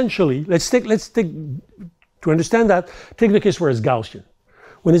matrix, essentially, let's take, to understand that, take the case where it's Gaussian.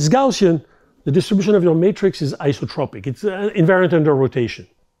 When it's Gaussian, the distribution of your matrix is isotropic. It's invariant under rotation.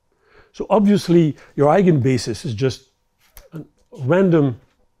 So obviously, your eigenbasis is just a random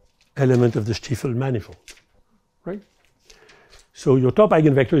element of the Stiefel manifold, right? So your top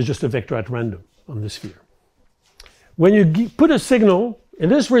eigenvector is just a vector at random on the sphere. When you put a signal in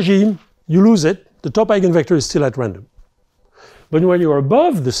this regime, you lose it. The top eigenvector is still at random. But when you're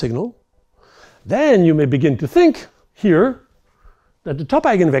above the signal, then you may begin to think here that the top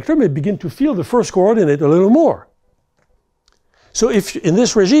eigenvector may begin to feel the first coordinate a little more. So if in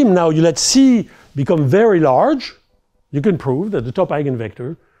this regime now you let C become very large, you can prove that the top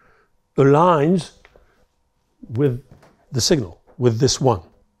eigenvector aligns with the signal, with this one.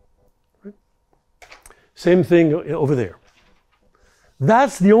 Right? Same thing over there.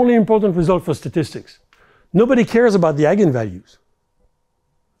 That's the only important result for statistics. Nobody cares about the eigenvalues.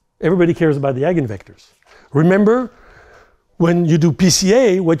 Everybody cares about the eigenvectors. Remember, when you do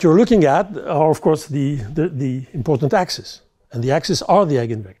PCA, what you're looking at are, of course, the important axes. And the axes are the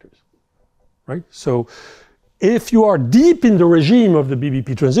eigenvectors, right? So if you are deep in the regime of the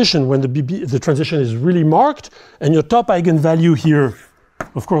BBP transition, when the transition is really marked, and your top eigenvalue here,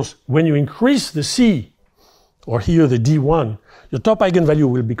 of course, when you increase the C, or here the D1, your top eigenvalue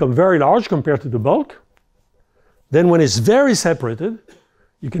will become very large compared to the bulk. Then when it's very separated,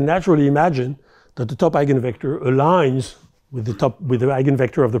 you can naturally imagine that the top eigenvector aligns with the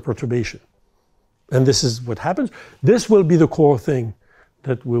eigenvector of the perturbation. And this is what happens. This will be the core thing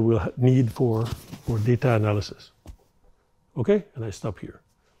that we will need for data analysis. Okay, and I stop here.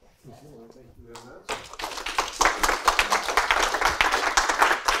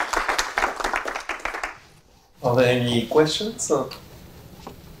 Are there any questions on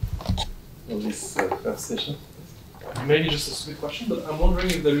this first session? Maybe just a stupid question, but I'm wondering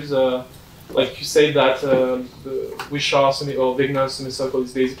if there is a, like you say that the Wishart or Wegener semicircle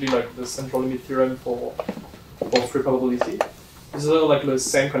is basically like the central limit theorem for free probability. Is there like the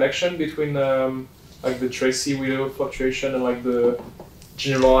same connection between like the Tracy-Widow fluctuation and like the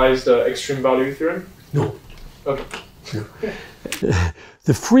generalized extreme value theorem? No. Okay. No.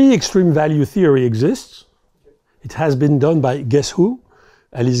 The free extreme value theory exists. It has been done by guess who?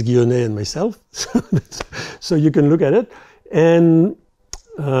 Alice Guillonnet and myself. So you can look at it. And,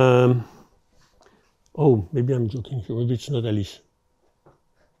 oh, maybe I'm joking here. Maybe it's not Alice.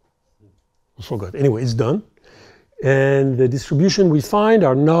 I forgot. Anyway, it's done. And the distribution we find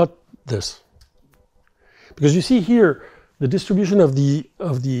are not this. Because you see here, the distribution of the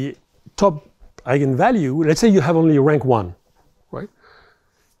top eigenvalue, let's say you have only rank 1, right?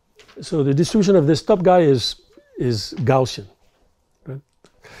 So the distribution of this top guy is Gaussian. Right?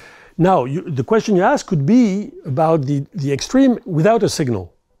 Now, the question you ask could be about the extreme without a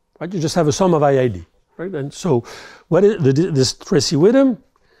signal, right? You just have a sum of IID, right? And so what is this Tracy-Widom?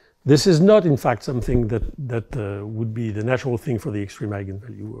 This is not, in fact, something that would be the natural thing for the extreme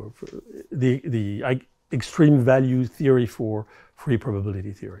eigenvalue, or for the extreme value theory for free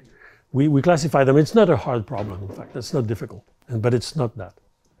probability theory. We classify them. It's not a hard problem, in fact. It's not difficult, but it's not that.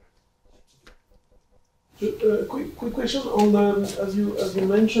 Quick question on the, as you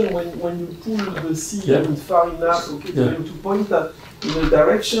mentioned, when you pull the C far enough, okay, to point that in a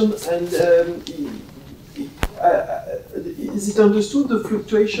direction, and is it understood the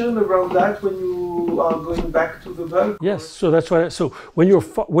fluctuation around that when you are going back to the bulk? Yes, so that's why. So when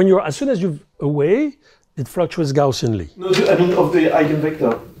you're as soon as you're away, it fluctuates Gaussianly. No, I mean of the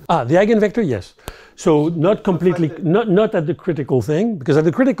eigenvector. Ah, the eigenvector, yes. So not completely, not at the critical thing, because at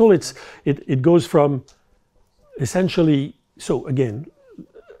the critical it goes from essentially. So again,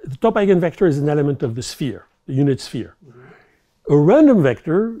 the top eigenvector is an element of the sphere, the unit sphere. Mm-hmm. A random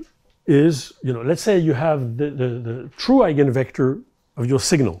vector is, let's say you have the true eigenvector of your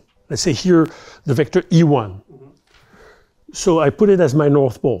signal. Let's say here the vector E1. Mm-hmm. So I put it as my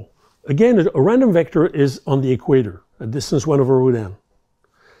north pole. Again, a random vector is on the equator, at distance 1/√n.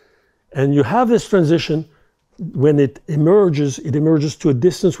 And you have this transition when it emerges to a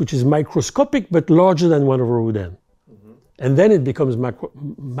distance which is microscopic but larger than 1/√n. Mm-hmm. And then it becomes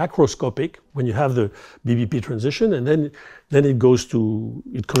macroscopic when you have the BBP transition, and then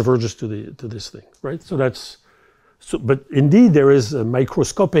it converges to this thing, right? But indeed there is a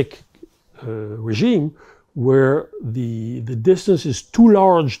microscopic regime where the distance is too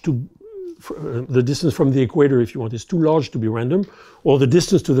large to, the distance from the equator, if you want, is too large to be random, or the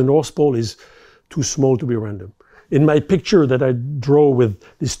distance to the North Pole is too small to be random. In my picture that I draw with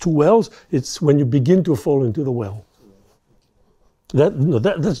these two wells, it's when you begin to fall into the well.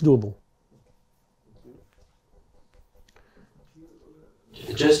 That's doable.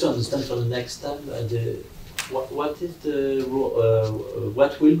 Just to understand for the next time, what is the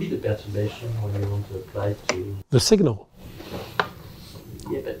what will be the perturbation when you want to apply to the signal?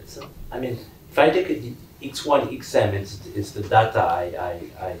 Yeah, but I mean, if I take the x1, xm, it's the data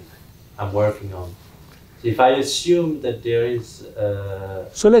I'm working on. So if I assume that there is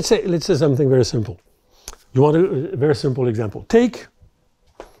so let's say something very simple. You want a very simple example.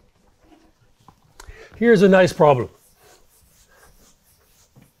 Here's a nice problem.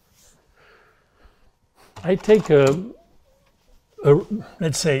 I take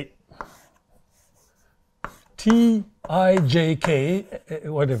let's say T, I, J, K,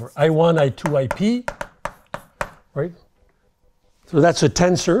 whatever, I1, I2, IP, right? So that's a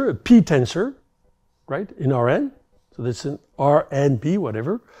tensor, a P tensor, right, in Rn. So that's an Rnp,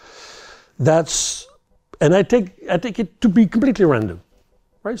 whatever. And I take it to be completely random.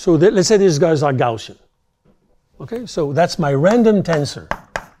 right? So let's say these guys are Gaussian. Okay, so that's my random tensor.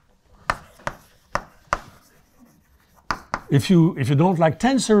 If you don't like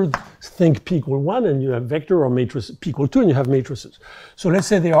tensor, think p equal 1 and you have vector, or matrix p equal 2 and you have matrices. So let's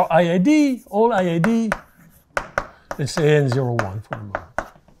say they are IID, all IID, let's say n01 for the moment.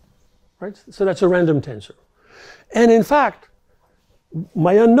 Right? So that's a random tensor. And in fact,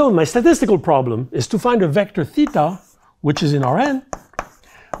 my unknown, my statistical problem is to find a vector theta, which is in Rn,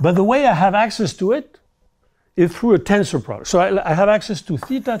 but the way I have access to it is through a tensor product. So I have access to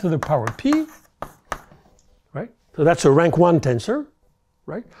theta to the power p, right? So that's a rank 1 tensor,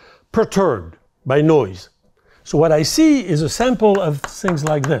 right? Perturbed by noise. So what I see is a sample of things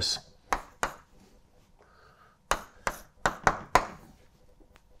like this.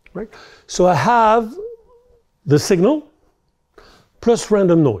 Right? So I have the signal plus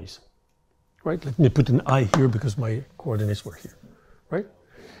random noise. Right? Let me put an I here because my coordinates were here. Right?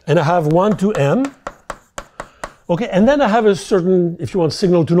 And I have 1 to m. Okay, and then I have a certain, if you want,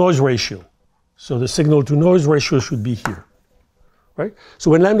 signal to noise ratio. So the signal to noise ratio should be here. Right?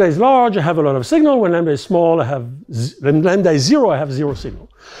 So when lambda is large, I have a lot of signal. When lambda is small, when lambda is 0, I have 0 signal.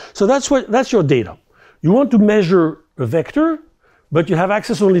 So that's your data. You want to measure a vector, but you have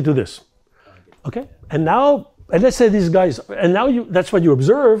access only to this. Okay? And now, and let's say these guys, and now that's what you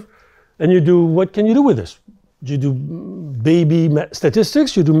observe, and you do, what can you do with this? You do baby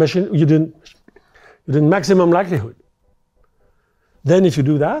statistics, you do maximum likelihood. Then if you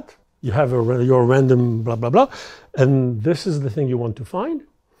do that, you have your random blah, blah, blah, and this is the thing you want to find.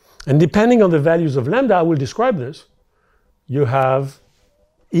 And depending on the values of lambda, I will describe this, you have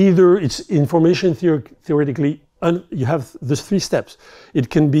either it's information theoretically, you have these 3 steps. It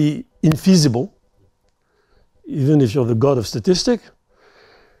can be infeasible, even if you're the god of statistics,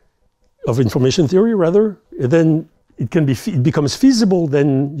 of information theory rather. Then it becomes feasible.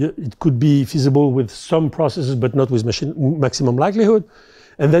 Then it could be feasible with some processes, but not with maximum likelihood.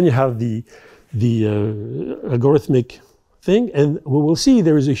 And then you have the algorithmic thing, and we will see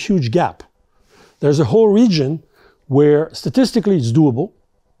there is a huge gap. There's a whole region where statistically it's doable,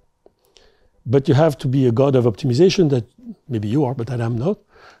 but you have to be a god of optimization that maybe you are, but that I'm not.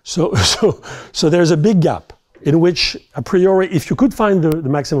 So there's a big gap in which a priori, if you could find the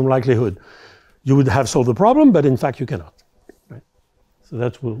maximum likelihood, you would have solved the problem, but in fact you cannot. Right? So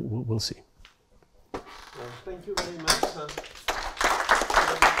that's what we'll see.